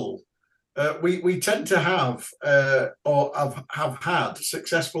of Joel. We tend to have or have had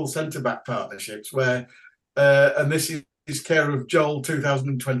successful centre-back partnerships where, and this is care of Joel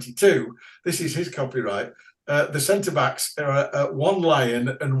 2022. This is his copyright. The centre-backs are one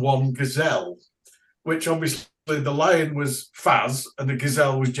lion and one gazelle, which obviously the lion was Faz and the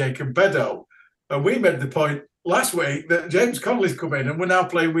gazelle was Jacob Beddoe. And we made the point last week that James Connolly's come in and we're now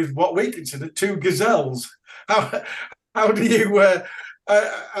playing with what we consider 2 gazelles. How do you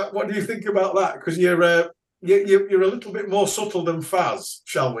what do you think about that? Because you're a little bit more subtle than Faz,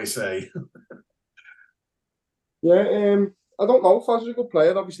 shall we say? Yeah, I don't know. Faz is a good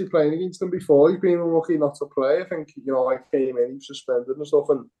player. Obviously, playing against him before, he's been unlucky not to play. I think I came in, he was suspended and stuff,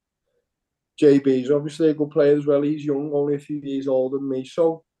 and JB's obviously a good player as well. He's young, only a few years older than me,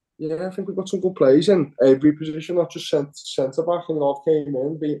 so. Yeah, I think we've got some good players in every position, not just centre back. I've came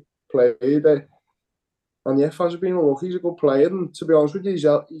in, played, and yeah, Faz has been unlucky. He's a good player, and to be honest with you, he's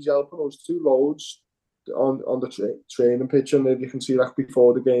helping us too loads on the training pitch, and you can see that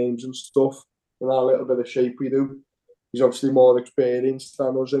before the games and stuff. In our little bit of shape we do, he's obviously more experienced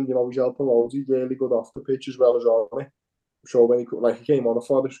than us, and he's helping loads. He's really good off the pitch as well as on it. So when he came on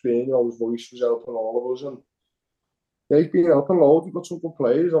for the screen, his voice was helping all of us, and. Yeah, he's been helping loads. We've got some good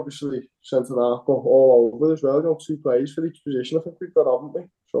players, obviously, centre half, but all over as well. 2 players for each position, I think we've got, haven't we?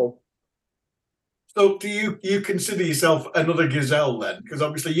 So do you consider yourself another gazelle then? Because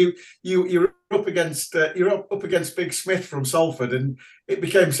obviously you're up against Big Smith from Salford, and it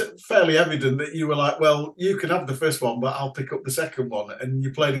became fairly evident that you were like, well, you can have the first one, but I'll pick up the second one. And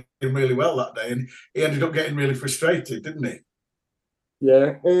you played him really well that day, and he ended up getting really frustrated, didn't he?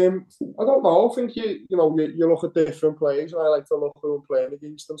 Yeah, I don't know. I think you look at different players, and I like to look who I'm playing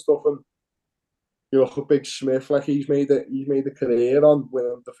against and stuff. And you look at Big Smith, like he's made a career on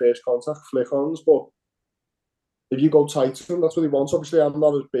winning the first contact flick-ons. But if you go tight to him, that's what he wants. Obviously, I'm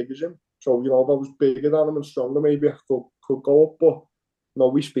not as big as him, so if I was bigger than him and stronger, maybe I could go up.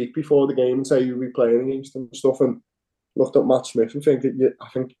 But we speak before the game and say who we're playing against and stuff. And looked at Matt Smith and think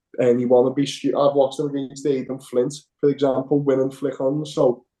anyone would be. I've watched him against Aidan Flint, for example, winning flick-ons.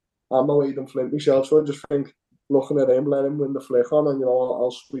 So I'm no Aidan Flint myself, so I just think looking at him, let him win the flick-on, and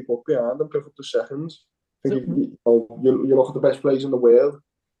I'll sweep up behind and pick up the seconds. I think you look at the best players in the world.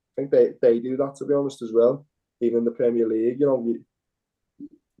 I think they do that, to be honest, as well. Even in the Premier League,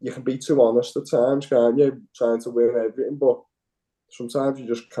 you can be too honest at times, can't you? Trying to win everything, but sometimes you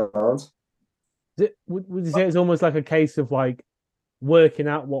just can't. Would you say it's almost like a case of like working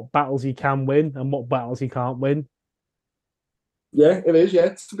out what battles he can win and what battles he can't win? Yeah, it is. Yeah,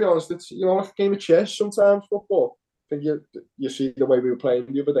 to be honest, it's like a game of chess sometimes. Football. I think you see the way we were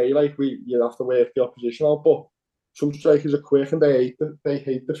playing the other day. Like you have to work the opposition out, but some strikers are quick and they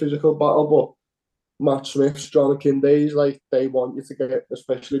hate the physical battle. But Matt Smiths, John Kindays, like they want you to get,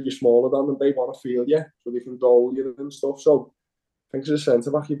 especially if you're smaller than them, they want to feel you so they can goal you and stuff. So I think as a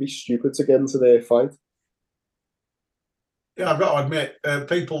centre back, you'd be stupid to get into their fight. Yeah, I've got to admit,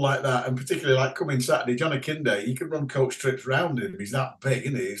 people like that, and particularly like coming Saturday, John Akinde, you can run coach trips round him. He's that big,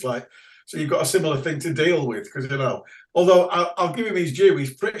 isn't he? He's like, so you've got a similar thing to deal with because, you know, although I'll give him his due,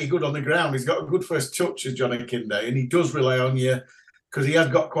 he's pretty good on the ground. He's got a good first touch as John Akinde, and he does rely on you because he has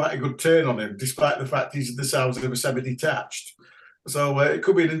got quite a good turn on him, despite the fact he's the size of a semi-detached. So it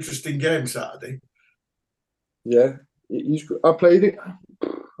could be an interesting game Saturday. Yeah, I played it.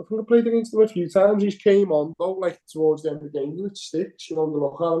 I think I played against him a few times. He's came on though, like towards the end of the game, it sticks. You know, you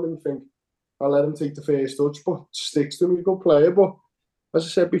look at him and you think, I'll let him take the first touch, but sticks to him. He's a good player. But as I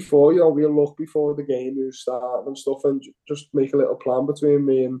said before, you know, we'll look before the game who's starting and stuff, and just make a little plan between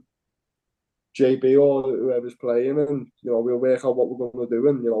me and JB or whoever's playing, and you know, we'll work out what we're going to do.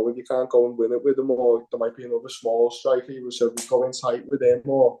 And you know, if you can't go and win it with him, or there might be another small striker, we go in tight with him,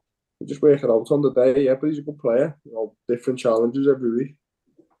 or we just work it out on the day. Yeah, but he's a good player. You know, different challenges every week.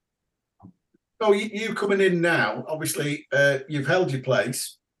 So you coming in now, obviously, you've held your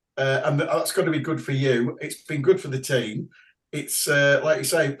place, and that's going to be good for you. It's been good for the team. It's like you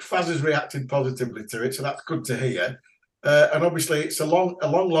say, Faz has reacted positively to it, so that's good to hear. And obviously, it's a long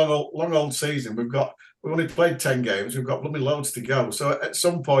old season. We've only played 10 games. We've got blooming loads to go. So at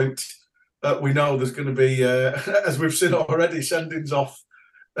some point, we know there's going to be, as we've seen already, sendings off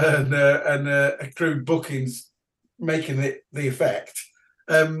and accrued bookings making it the effect.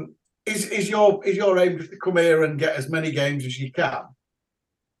 Is your aim just to come here and get as many games as you can?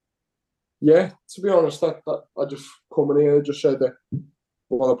 Yeah, to be honest, that I just come in here and just said that we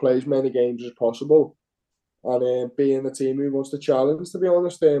want to play as many games as possible, and being a team who wants to challenge. To be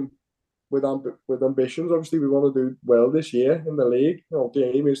honest, with ambitions, obviously we want to do well this year in the league. You know,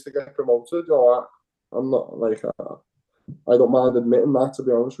 the aim is to get promoted. You know, I'm not like I don't mind admitting that, to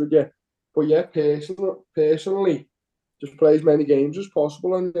be honest with you. But yeah, personally, just play as many games as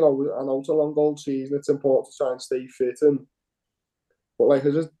possible. And you know, I know it's a long old season. It's important to try and stay fit. But like,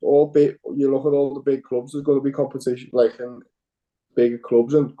 it's just you look at all the big clubs. There's going to be competition, like in bigger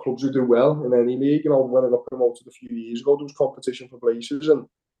clubs and clubs who do well in any league. You know, when I got promoted a few years ago, there was competition for places, and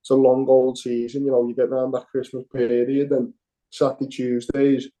it's a long old season. You know, you get around that Christmas period and Saturday,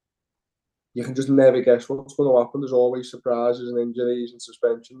 Tuesdays, you can just never guess what's going to happen. There's always surprises and injuries and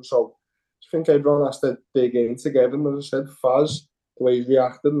suspensions. So I think everyone has to dig in together. And as I said, Faz, the way he's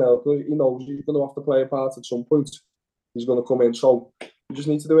reacted now, he knows he's going to have to play a part at some point. He's going to come in. So you just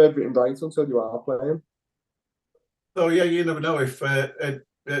need to do everything right until you are playing. So yeah, you never know if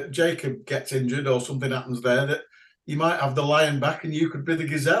Jacob gets injured or something happens there, that you might have the lion back and you could be the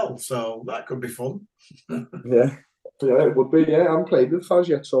gazelle. So that could be fun. Yeah, it would be. Yeah, I haven't played with Faz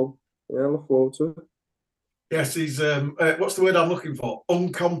yet, so yeah, I look forward to it. Yes, he's what's the word I'm looking for?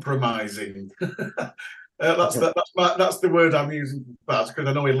 Uncompromising. That's the word I'm using for Faz, because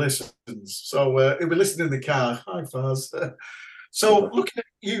I know he listens. So he'll be listening in the car. Hi, Faz. So looking at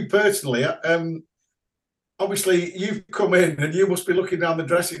you personally, obviously you've come in and you must be looking down the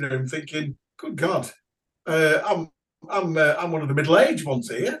dressing room thinking, "Good God, I'm one of the middle-aged ones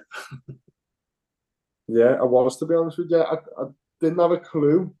here." Yeah, I was, to be honest with you. I didn't have a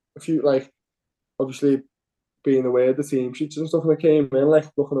clue. Obviously being aware of the team sheets and stuff, and I came in like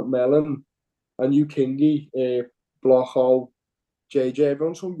looking at Mellon, I knew Kingy, Blocho, JJ,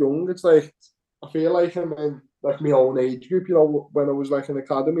 everyone's so young. It's like, I feel like I'm in like my own age group, you know, when I was like in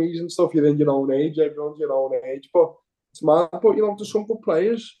academies and stuff, you're in your own age, everyone's your own age, but it's mad. But, you know, there's some good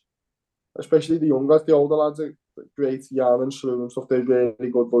players, especially the young guys. The older lads are great, Jan and Slew and stuff, they're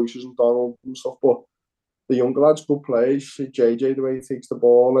really good voices, and Donald and stuff, but the younger lads, good players. See JJ, the way he takes the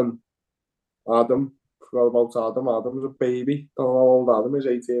ball, and Adam, forgot about Adam. Adam's a baby. Don't know how old Adam is,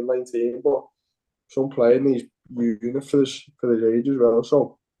 18, 19, but some playing these unit for his age as well.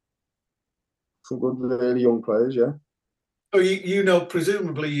 So some good, really young players, yeah. Oh,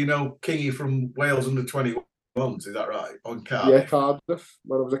 presumably you know Kingy from Wales under-21s, is that right? On Cardiff? Yeah, Cardiff.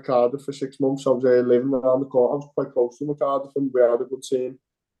 When I was at Cardiff for 6 months, I was living around the corner. I was quite close to him at Cardiff, and we had a good team,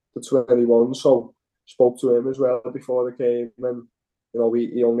 the 21. So spoke to him as well before they came, and you know,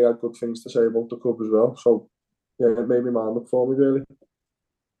 he only had good things to say about the club as well. So yeah, it made me mind up for me, really.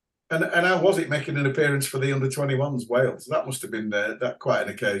 And how was it making an appearance for the under-21s Wales? That must have been that quite an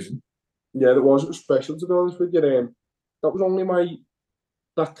occasion. Yeah, it was special, to be honest with you. That was only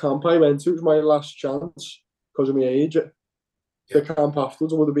that camp I went to. It was my last chance because of my age. The camp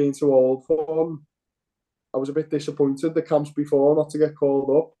afterwards, I would have been too old for them. I was a bit disappointed the camps before not to get called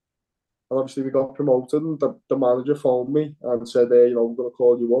up. And obviously we got promoted, and the manager phoned me and said, we're going to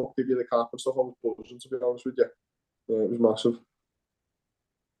call you up, give you the cap and stuff. I was buzzing, to be honest with you. Yeah, it was massive.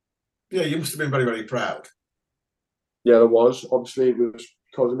 Yeah, you must have been very, very proud. Yeah, it was. Obviously, it was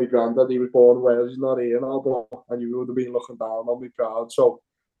because of my granddad. He was born in Wales. He's not here now, but I knew he would have been looking down on me proud. So,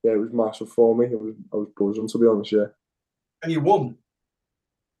 yeah, it was massive for me. I was buzzing, to be honest, yeah. And you won.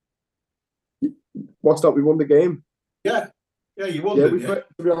 What's that? We won the game. Yeah, you won. Yeah, to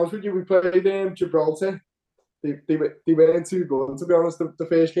be honest with you, we played Gibraltar. They weren't too good, to be honest. The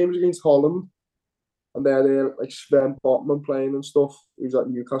first game was against Holland, and they're like Sven Botman playing and stuff. He was at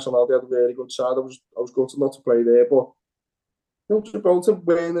Newcastle now. They had a really good side. I was gutted not to play there, but Gibraltar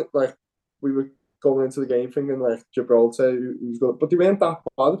weren't like, we were going into the game thinking like Gibraltar was good, but they weren't that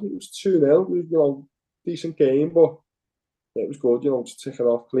bad. I think it was 2-0. It was, decent game, but yeah, it was good. To tick it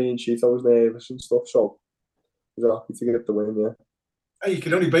off, clean sheet. I was nervous and stuff, so I was happy to get the win. Yeah. Hey, you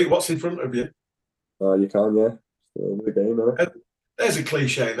can only beat what's in front of you. You can, yeah. The game, innit? There's a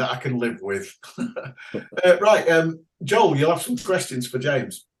cliche that I can live with. Right, Joel, you'll have some questions for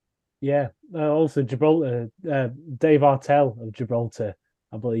James. Yeah. Also, Gibraltar. Dave Artell of Gibraltar.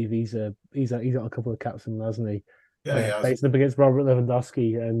 I believe he's got a couple of caps in, hasn't he? Yeah, facing up against Robert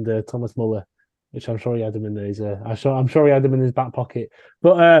Lewandowski and Thomas Muller, which I'm sure he had him in his. I'm sure he had him in his back pocket.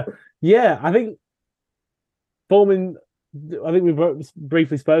 But yeah, I think forming. I think we've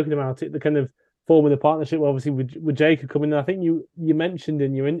briefly spoken about it. The kind of forming a partnership, obviously, with Jacob coming in. I think you mentioned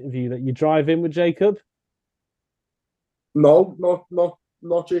in your interview that you drive in with Jacob. No,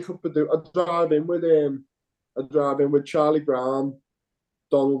 not Jacob Perdue. I drive in with Charlie Brown,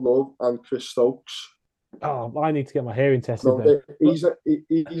 Donald Love, and Chris Stokes. Oh, I need to get my hearing tested. No, he's on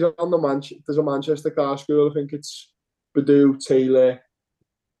the There's a Manchester car school. I think it's Perdue, Taylor,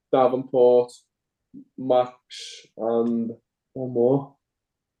 Davenport, Max, and one more.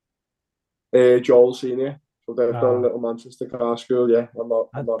 Joel Senior. So they've done a little Manchester car school. Yeah, I'm not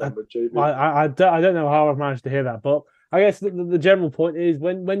in with JB. I don't know how I've managed to hear that, but I guess the general point is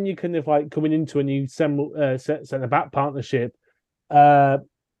when you kind of like coming into a new centre back partnership, how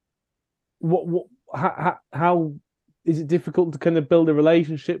is it difficult to kind of build a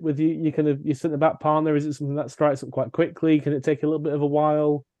relationship with your centre back partner? Is it something that strikes up quite quickly? Can it take a little bit of a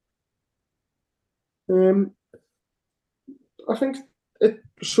while? I think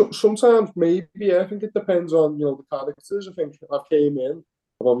sometimes maybe. Yeah, I think it depends on the characters. I think I came in.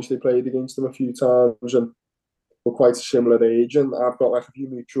 I've obviously played against them a few times, and we're quite a similar age. And I've got like a few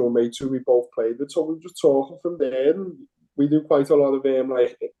mutual mates who we both played with, so we're just talking from there. And we do quite a lot of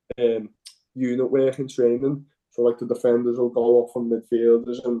unit work and training. So like the defenders will go off on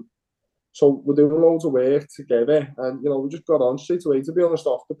midfielders, and so we're doing loads of work together. And we just got on straight away. To be honest,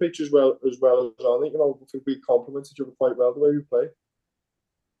 off the pitch as well as on it. I think we complement each other quite well the way we play.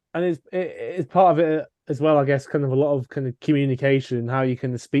 And it's part of it as well, I guess, kind of a lot of kind of communication, how you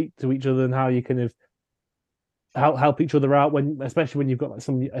kind of speak to each other and how you kind of help each other out especially when you've got like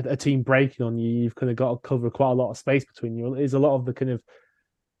a team breaking on you, you've kind of got to cover quite a lot of space between you. There's a lot of the kind of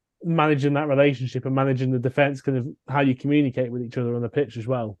managing that relationship and managing the defense, kind of how you communicate with each other on the pitch as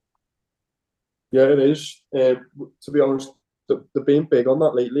well. Yeah, it is. To be honest, they've been big on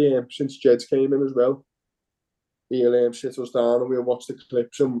that lately since Jed's came in as well. He'll sit us down and we'll watch the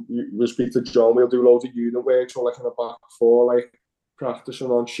clips and we'll speak to John. We'll do loads of unit work, so like in the back four, like practicing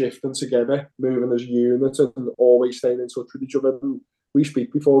on shifting together, moving as units and always staying in touch with each other. And we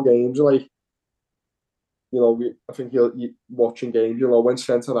speak before games, like, I think you're watching games, when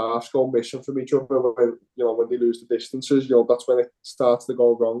centre halves go missing from each other, when they lose the distances, that's when it starts to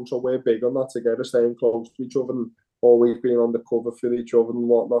go wrong. So we're big on that together, staying close to each other and always being on the cover for each other and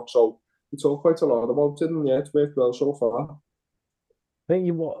whatnot. So we talk quite a lot about it, and yeah, it's worked well so far. I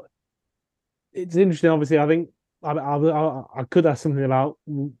think it's interesting. Obviously, I think I could ask something about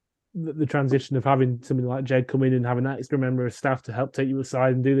the transition of having somebody like Jed come in and having that extra member of staff to help take you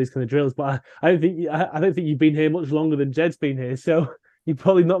aside and do these kind of drills. But I don't think you've been here much longer than Jed's been here, so you've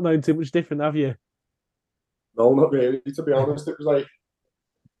probably not known too much different, have you? No, not really. To be honest, it was like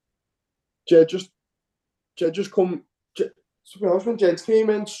Jed just come. To be honest, when Jed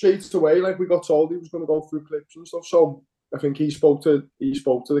came in straight away, like we got told he was going to go through clips and stuff. So I think he spoke to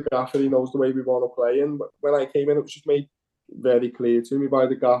the gaffer. He knows the way we want to play. And when I came in, it was just made very clear to me by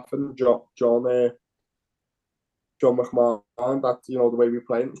the gaffer and John McMahon that the way we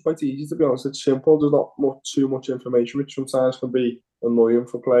play. It was quite easy, to be honest. It's simple. There's not too much information, which sometimes can be annoying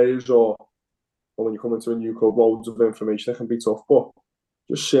for players, or when you come into a new club, loads of information. It can be tough, but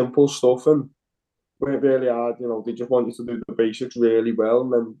just simple stuff and really hard. They just want you to do the basics really well,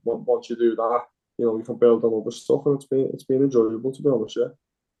 and then once you do that, you can build on other stuff, and it's been enjoyable, to be honest.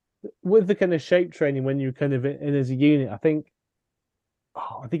 Yeah. with the kind of shape training when you're kind of in as a unit, I think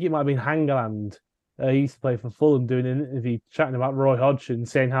it might have been Hangeland. He used to play for Fulham, doing an interview chatting about Roy Hodgson,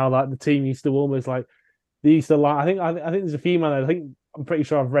 saying how like the team used to almost like they used to like. I think there's a few man. I'm pretty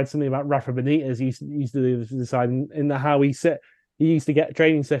sure I've read something about Rafa Benitez. He used to do the side in how he used to get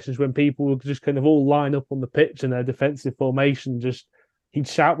training sessions when people would just kind of all line up on the pitch in their defensive formation. Just he'd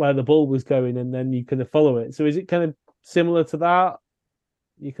shout where the ball was going, and then you kind of follow it. So is it kind of similar to that?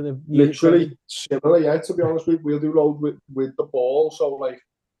 You kind of literally similar, yeah. To be honest, we'll do load with the ball. So like,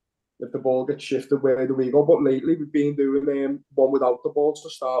 if the ball gets shifted, where do we go? But lately we've been doing one without the ball to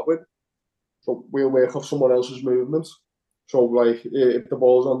start with. So we'll work off someone else's movements. So like, if the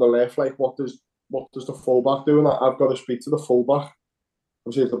ball's on the left, like what does the fullback do? And I've got to speak to the fullback.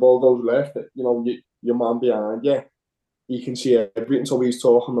 Obviously, if the ball goes left, you know, your man behind you, he can see everything, so he's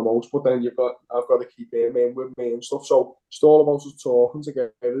talking the most. But then I've got to keep him in with me and stuff. So it's all about us talking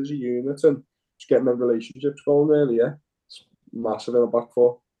together as a unit and just getting them relationships going. Really, yeah, it's massive in the back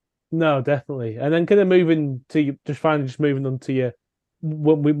four. No, definitely. And then kind of moving on to you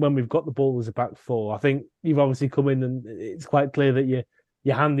when we've got the ball as a back four. I think you've obviously come in and it's quite clear that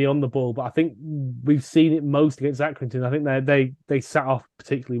you're handy on the ball, but I think we've seen it most against Accrington. I think they sat off,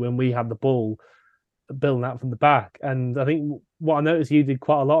 particularly when we had the ball, building out from the back. And I think what I noticed you did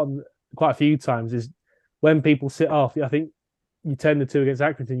quite a few times is when people sit off, I think you turn the two against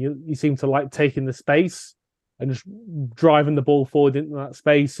Accrington, you seem to like taking the space and just driving the ball forward into that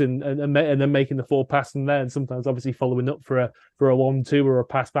space and then making the forward pass from there, and sometimes obviously following up for a 1-2 or a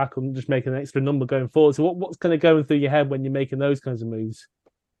pass back and just making an extra number going forward. So what's kind of going through your head when you're making those kinds of moves?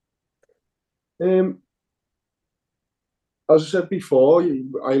 As I said before,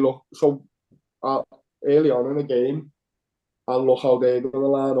 I look early on in the game. I look how they're going to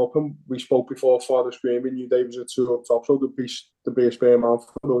line up, and we spoke before for the screen. We knew they was a two up top, so the base spare man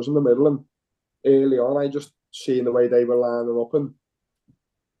for us in the middle. And early on, I just seen the way they were lining up, and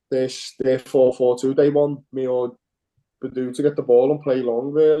their 4-4-2. They want me or Badu to get the ball and play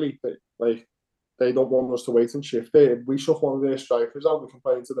long. Really, they don't want us to wait and shift it. If we suck one of their strikers out, we can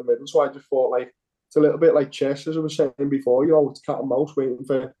play into the middle. So I just thought, like, it's a little bit like chess, as I was saying before. You know, it's cat and mouse waiting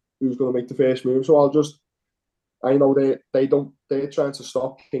for who's going to make the first move. So I know they're trying to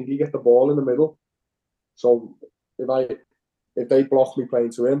stop Kingy get the ball in the middle. So if they block me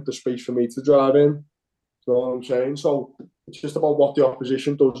playing to him, there's space for me to drive in. You know what I'm saying? So it's just about what the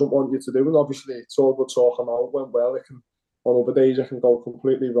opposition doesn't want you to do. And obviously, it's all good talking out went well. On other days, it can go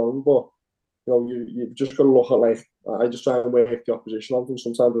completely wrong. But you know, you've just got to look at, like, I just try and work the opposition on things.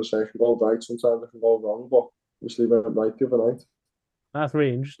 Sometimes I say it can go right, sometimes it can go wrong. But obviously, went right the other night. That's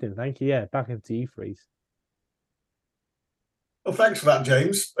really interesting. Thank you. Yeah, back into you, Freez. Well, thanks for that,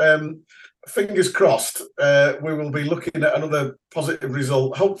 James. Fingers crossed, we will be looking at another positive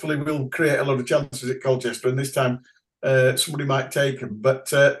result. Hopefully, we'll create a lot of chances at Colchester, and this time somebody might take them.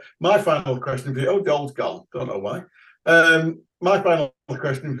 But my final question for you, Joel's gone, don't know why. My final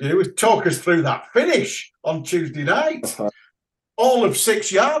question for you is talk us through that finish on Tuesday night. All of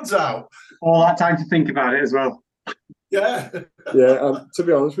 6 yards out. All that time to think about it as well. Yeah. Yeah, to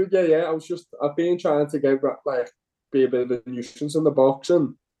be honest with you, yeah, I've been trying to get be a bit of a nuisance in the box,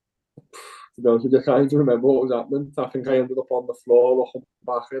 and to be honest with you, I can't even remember what was happening. I think I ended up on the floor looking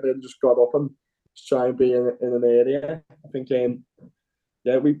back at it and just got up and just try and be in an area. I think,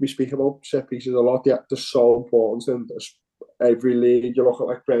 we speak about set pieces a lot. Yeah, they're so important in every league. You look at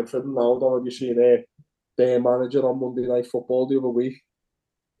like Brentford now, don't have you seen their manager on Monday Night Football the other week?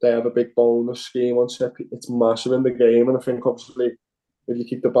 They have a big bonus scheme on set. It's massive in the game, and I think obviously, if you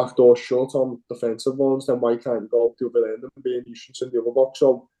keep the back door shut on defensive ones, then why can't you go up the other end and be a nuisance in the other box?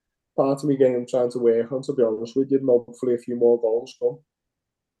 So part of my game I'm trying to work on, to be honest with you, and hopefully a few more goals come.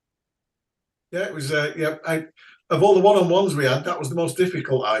 Yeah, it was. Of all the one-on-ones we had, that was the most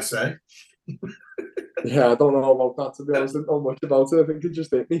difficult, I say. Yeah, I don't know about that, to be honest. I don't know much about it. I think it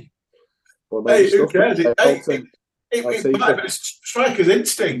just hit me. But who cares? It might have been a striker's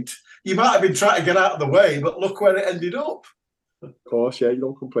instinct. You might have been trying to get out of the way, but look where it ended up. Of course, yeah, you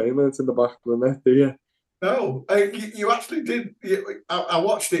don't complain when it's in the back of the net, do you? No, you actually did. I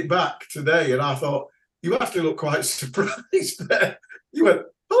watched it back today, and I thought you actually looked quite surprised there. You went,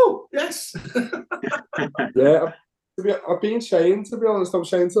 "Oh, yes." Yeah, I've been saying, to be honest, I'm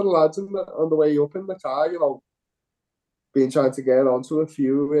saying to the lads on the way up in the car, you know, been trying to get onto a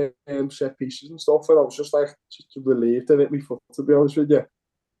few set pieces and stuff, and I was just relieved that it hit me foot, to be honest with you.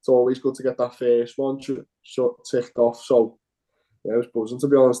 It's always good to get that first one ticked off, so yeah, it was buzzing, to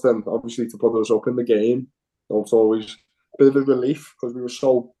be honest, and obviously to put us up in the game, it's always a bit of a relief, because we were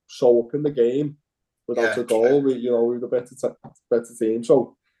so up in the game without a goal. We were the better team,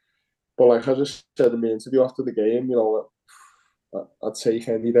 so But like I just said in the interview after the game, you know, I'd take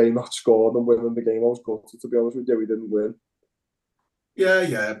any day not scored and winning the game. I was gutted, to be honest with you. We didn't win.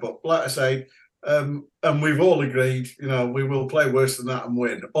 Yeah, but like I say, and we've all agreed, you know, we will play worse than that and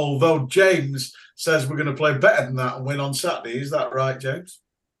win. Although James says we're going to play better than that and win on Saturday. Is that right, James?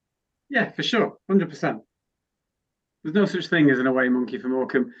 Yeah, for sure, 100%. There's no such thing as an away monkey for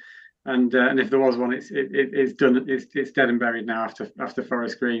Morecambe, and if there was one, it's done. It's dead and buried now after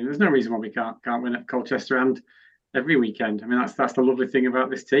Forest Green. There's no reason why we can't win at Colchester and every weekend. I mean, that's the lovely thing about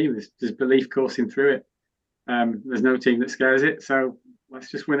this team. There's belief coursing through it. There's no team that scares it. So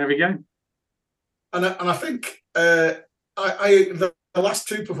let's just win every game. And I think the last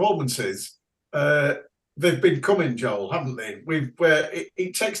two performances, they've been coming, Joel, haven't they?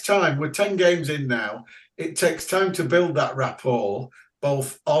 It takes time. We're 10 games in now. It takes time to build that rapport,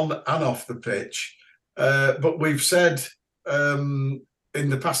 both on and off the pitch. But we've said in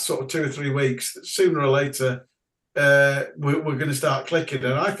the past sort of 2 or 3 weeks that sooner or later we're going to start clicking.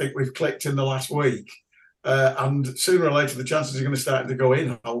 And I think we've clicked in the last week. And sooner or later the chances are going to start to go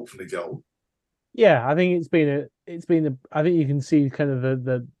in, hopefully, Joel. Yeah, I think it's been a I think you can see kind of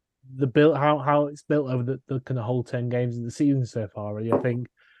the build how it's built over the kind of whole 10 games of the season so far. Really. I think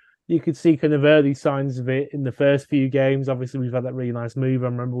you could see kind of early signs of it in the first few games. Obviously, we've had that really nice move. I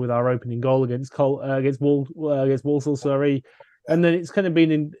remember with our opening goal against Walsall, sorry, and then it's kind of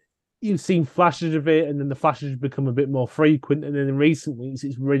been in. You've seen flashes of it, and then the flashes become a bit more frequent, and then in recent weeks,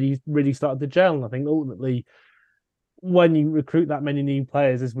 it's really started to gel. And I think ultimately, when you recruit that many new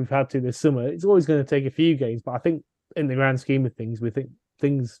players as we've had to this summer, it's always going to take a few games. But I think in the grand scheme of things, we think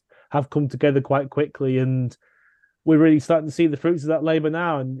things have come together quite quickly, and we're really starting to see the fruits of that labour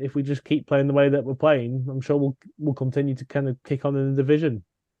now. And if we just keep playing the way that we're playing, I'm sure we'll continue to kind of kick on in the division.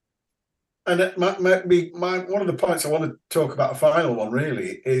 And one of the points I want to talk about, a final one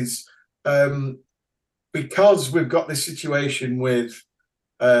really, is because we've got this situation with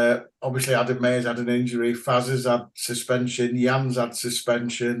obviously Adam Mayer's had an injury, Faz has had suspension, Jan's had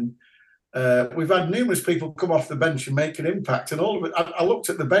suspension. We've had numerous people come off the bench and make an impact, and all of it. I looked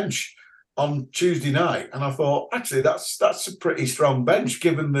at the bench on Tuesday night, and I thought, actually, that's a pretty strong bench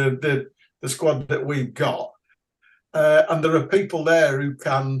given the squad that we've got. And there are people there who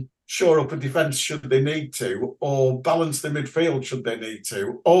can shore up a defence should they need to, or balance the midfield should they need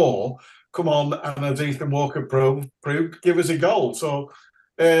to, or come on and, as Ethan Walker proved, give us a goal. So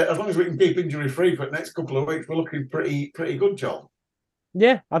as long as we can keep injury free for the next couple of weeks, we're looking pretty good, John.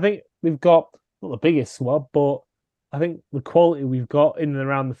 Yeah, I think we've got not the biggest squad, but I think the quality we've got in and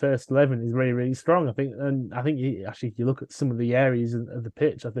around the first 11 is really strong. I think if you look at some of the areas of the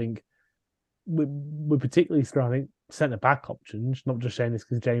pitch, I think we're particularly strong. I think centre back options, not just saying this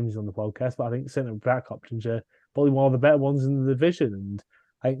because James is on the podcast, but I think centre back options are probably one of the better ones in the division. And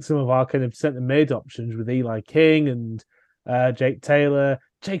I think some of our kind of centre mid options with Eli King and Jake Taylor,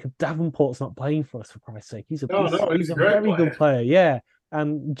 Jacob Davenport's not playing for us, for Christ's sake. He's a very good player, yeah.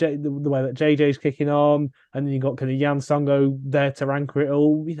 And the way that JJ's kicking on, and then you've got kind of Jan Songo there to anchor it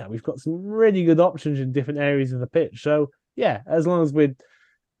all. You know, we've got some really good options in different areas of the pitch. So yeah, as long as we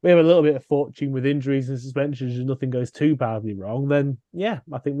have a little bit of fortune with injuries and suspensions and nothing goes too badly wrong, then yeah,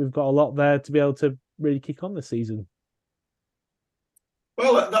 I think we've got a lot there to be able to really kick on this season.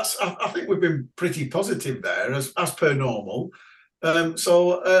 Well, I think we've been pretty positive there as per normal.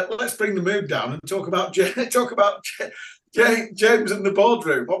 So let's bring the mood down and talk about James and the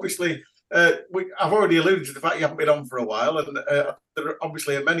boardroom. Obviously, I've already alluded to the fact you haven't been on for a while, and there are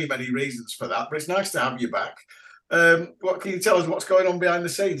obviously many reasons for that. But it's nice to have you back. What can you tell us? What's going on behind the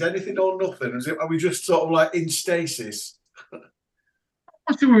scenes? Anything or nothing? Are we just sort of like in stasis?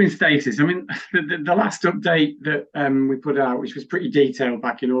 I think we're in stasis. I mean, the last update that we put out, which was pretty detailed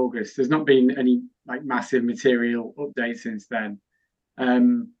back in August, there's not been any like massive material updates since then.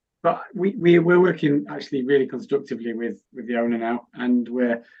 But we're working actually really constructively with the owner now, and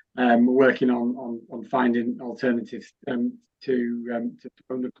we're working on finding alternatives to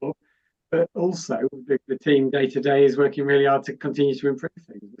own the club. But also the team day to day is working really hard to continue to improve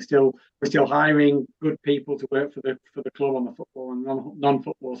things. We're still hiring good people to work for the club on the football and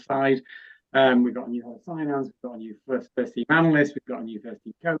non-football side. We've got a new head of finance, we've got a new first team analyst, we've got a new first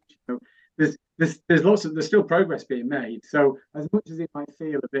team coach. So there's still progress being made. So as much as it might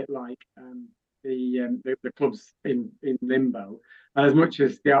feel a bit like the club's in limbo, and as much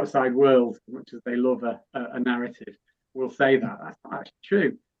as the outside world, as much as they love a narrative, will say that's not actually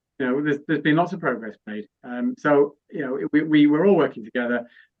true. You know, there's been lots of progress made. So you know, we were all working together.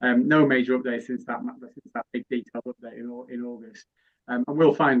 No major updates since that big detailed update in August. And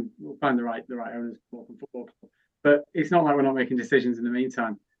we'll find the right owners for football club. But it's not like we're not making decisions in the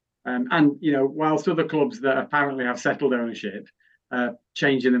meantime. And whilst other clubs that apparently have settled ownership,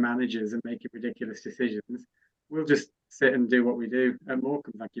 changing the managers and making ridiculous decisions, we'll just sit and do what we do at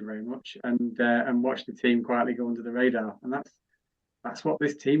Morecambe. Thank you very much, and watch the team quietly go under the radar. And that's what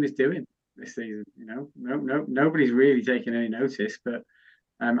this team is doing this season. Nobody's really taking any notice, but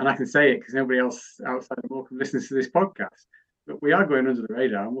and I can say it because nobody else outside of Morecambe listens to this podcast. But we are going under the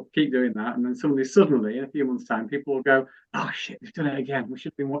radar, and we'll keep doing that. And then suddenly, in a few months' time, people will go, "Oh shit, we've done it again. We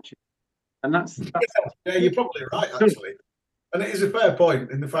should have been watching." And that's yeah, you're probably right, actually. And it is a fair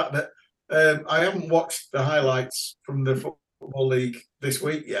point in the fact that I haven't watched the highlights from the Football League this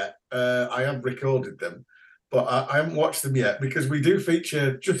week yet. I have recorded them, but I haven't watched them yet because we do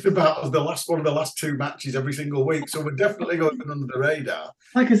feature just about as one of the last two matches every single week. So we're definitely going under the radar.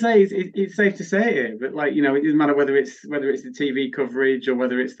 Like I say, it's safe to say it, but it doesn't matter whether it's the TV coverage or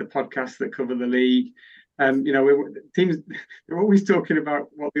whether it's the podcasts that cover the league. Teams, they're always talking about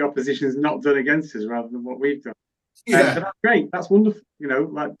what the opposition's not done against us rather than what we've done. Yeah, but that's great. That's wonderful.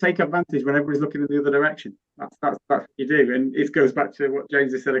 Take advantage when everybody's looking in the other direction. That's what you do. And it goes back to what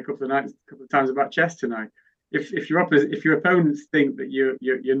James has said a couple of times about chess tonight. If your opponents think that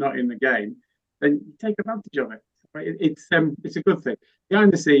you're not in the game, then take advantage of it. It's a good thing.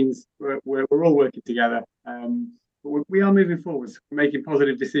 Behind the scenes, we're all working together. But we are moving forwards. We're making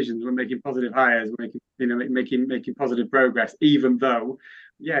positive decisions. We're making positive hires. We're making positive progress. Even though,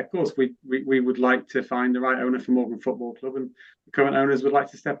 of course, we would like to find the right owner for Morecambe Football Club, and the current owners would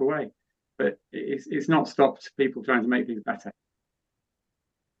like to step away. But it's not stopped people trying to make things better.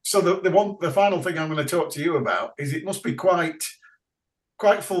 So the final thing I'm going to talk to you about is it must be quite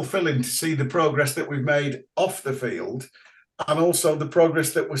fulfilling to see the progress that we've made off the field, and also the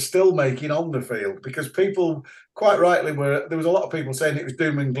progress that we're still making on the field, because people quite rightly there was a lot of people saying it was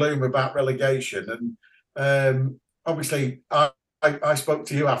doom and gloom about relegation, and obviously I spoke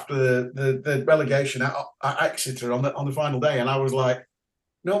to you after the relegation at Exeter on the final day, and I was like,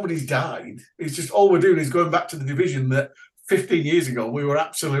 nobody's died. It's just all we're doing is going back to the division that 15 years ago we were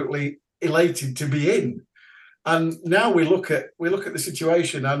absolutely elated to be in. And now we look at the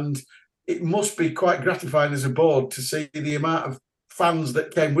situation, and it must be quite gratifying as a board to see the amount of fans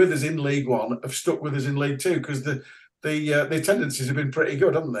that came with us in League One have stuck with us in League Two, because the attendances have been pretty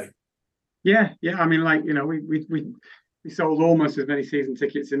good, haven't they? Yeah. I mean, we sold almost as many season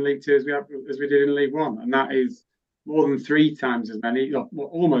tickets in League Two as we did in League One, and that is more than 3 times as many,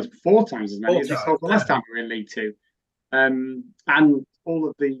 almost 4 times as many as we sold the last time we were in League Two. And all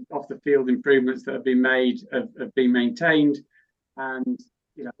of the off the field improvements that have been made have been maintained, and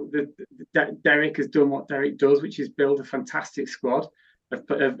Derek has done what Derek does, which is build a fantastic squad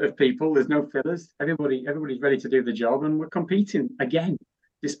of people. There's no fillers. Everybody's ready to do the job, and we're competing again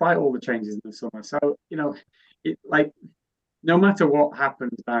despite all the changes in the summer. So no matter what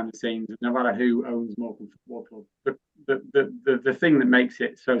happens behind the scenes, no matter who owns Morecambe Football Club, the thing that makes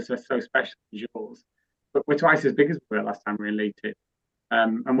it so special is yours. But we're twice as big as we were last time we were in League Two,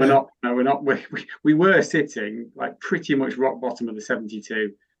 and we were sitting pretty much rock bottom of the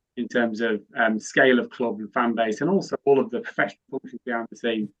 72 in terms of scale of club and fan base, and also all of the professional functions behind the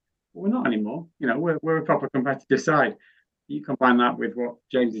scenes. But we're not anymore. We're a proper competitive side. You combine that with what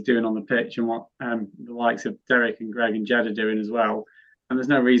James is doing on the pitch and what the likes of Derek and Greg and Jed are doing as well, and there's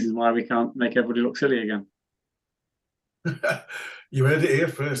no reason why we can't make everybody look silly again. You heard it here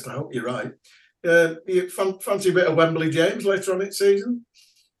first. I hope you're right. You fancy a bit of Wembley, James, later on in season?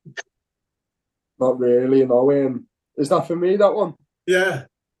 Not really, no. Is that for me, that one? Yeah.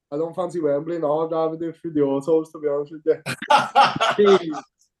 I don't fancy Wembley, no. I'd rather do it through the autos, to be honest with you.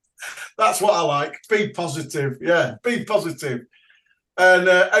 That's what I like. Be positive. Yeah, be positive.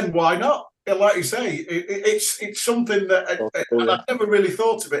 And why not? Like you say, it's something that and I've never really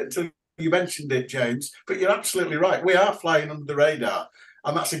thought of it until you mentioned it, James. But you're absolutely right. We are flying under the radar.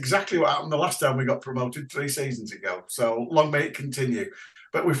 And that's exactly what happened the last time we got promoted 3 seasons ago. So long may it continue.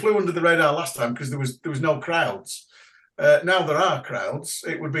 But we flew under the radar last time because there was no crowds. Now there are crowds.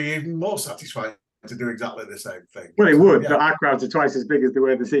 It would be even more satisfying to do exactly the same thing. Well, it would, but our crowds are twice as big as they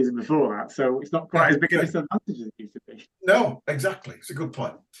were the season before that. So it's not quite as big a disadvantage as it used to be. No, exactly. It's a good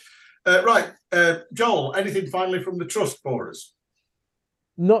point. Right. Joel, anything finally from the Trust for us?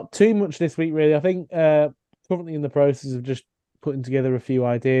 Not too much this week, really. I think currently in the process of just putting together a few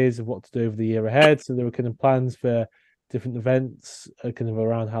ideas of what to do over the year ahead. So there were kind of plans for different events kind of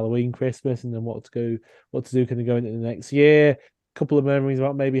around Halloween, Christmas, and then what to do kind of going into the next year. A couple of memories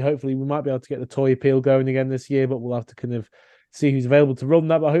about maybe hopefully we might be able to get the toy appeal going again this year, but we'll have to kind of see who's available to run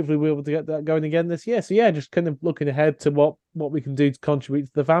that, but hopefully we'll be able to get that going again this year. So yeah, just kind of looking ahead to what we can do to contribute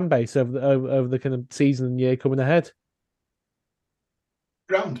to the fan base over the kind of season and year coming ahead.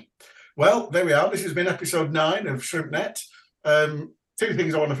 Grand. Well, there we are. This has been episode 9 of ShrimpNet. 2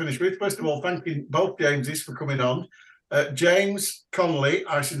 things I want to finish with. First of all, thanking both Jameses for coming on. James Connolly,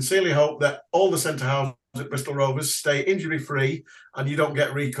 I sincerely hope that all the centre halves at Bristol Rovers stay injury-free and you don't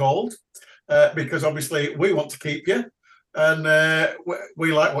get recalled, because obviously we want to keep you and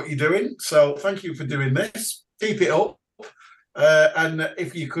we like what you're doing. So thank you for doing this. Keep it up. And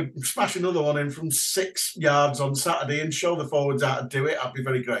if you could smash another one in from 6 yards on Saturday and show the forwards how to do it, I'd be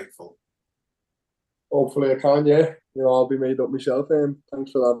very grateful. Hopefully I can, yeah. You know, I'll be made up myself.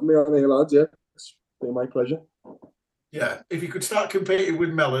 Thanks for having me on here, lads. Yeah, it's been my pleasure. Yeah, if you could start competing with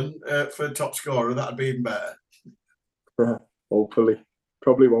Mellon for top scorer, that'd be even better. Hopefully.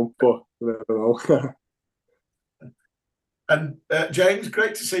 Probably won't, but you never know. And James,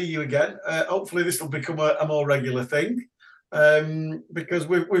 great to see you again. Hopefully this will become a more regular thing, because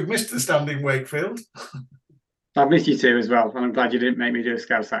we've missed the standing Wakefield. I've missed you too as well, and I'm glad you didn't make me do a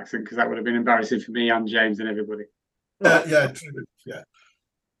Scouse accent, because that would have been embarrassing for me and James and everybody. Yeah, true. Yeah.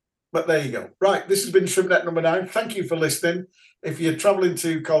 But there you go. Right, this has been ShrimpNet number 9. Thank you for listening. If you're travelling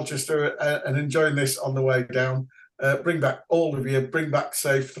to Colchester and enjoying this on the way down, bring back all of you, bring back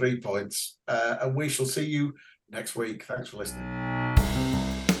safe 3 points, and we shall see you next week. Thanks for listening.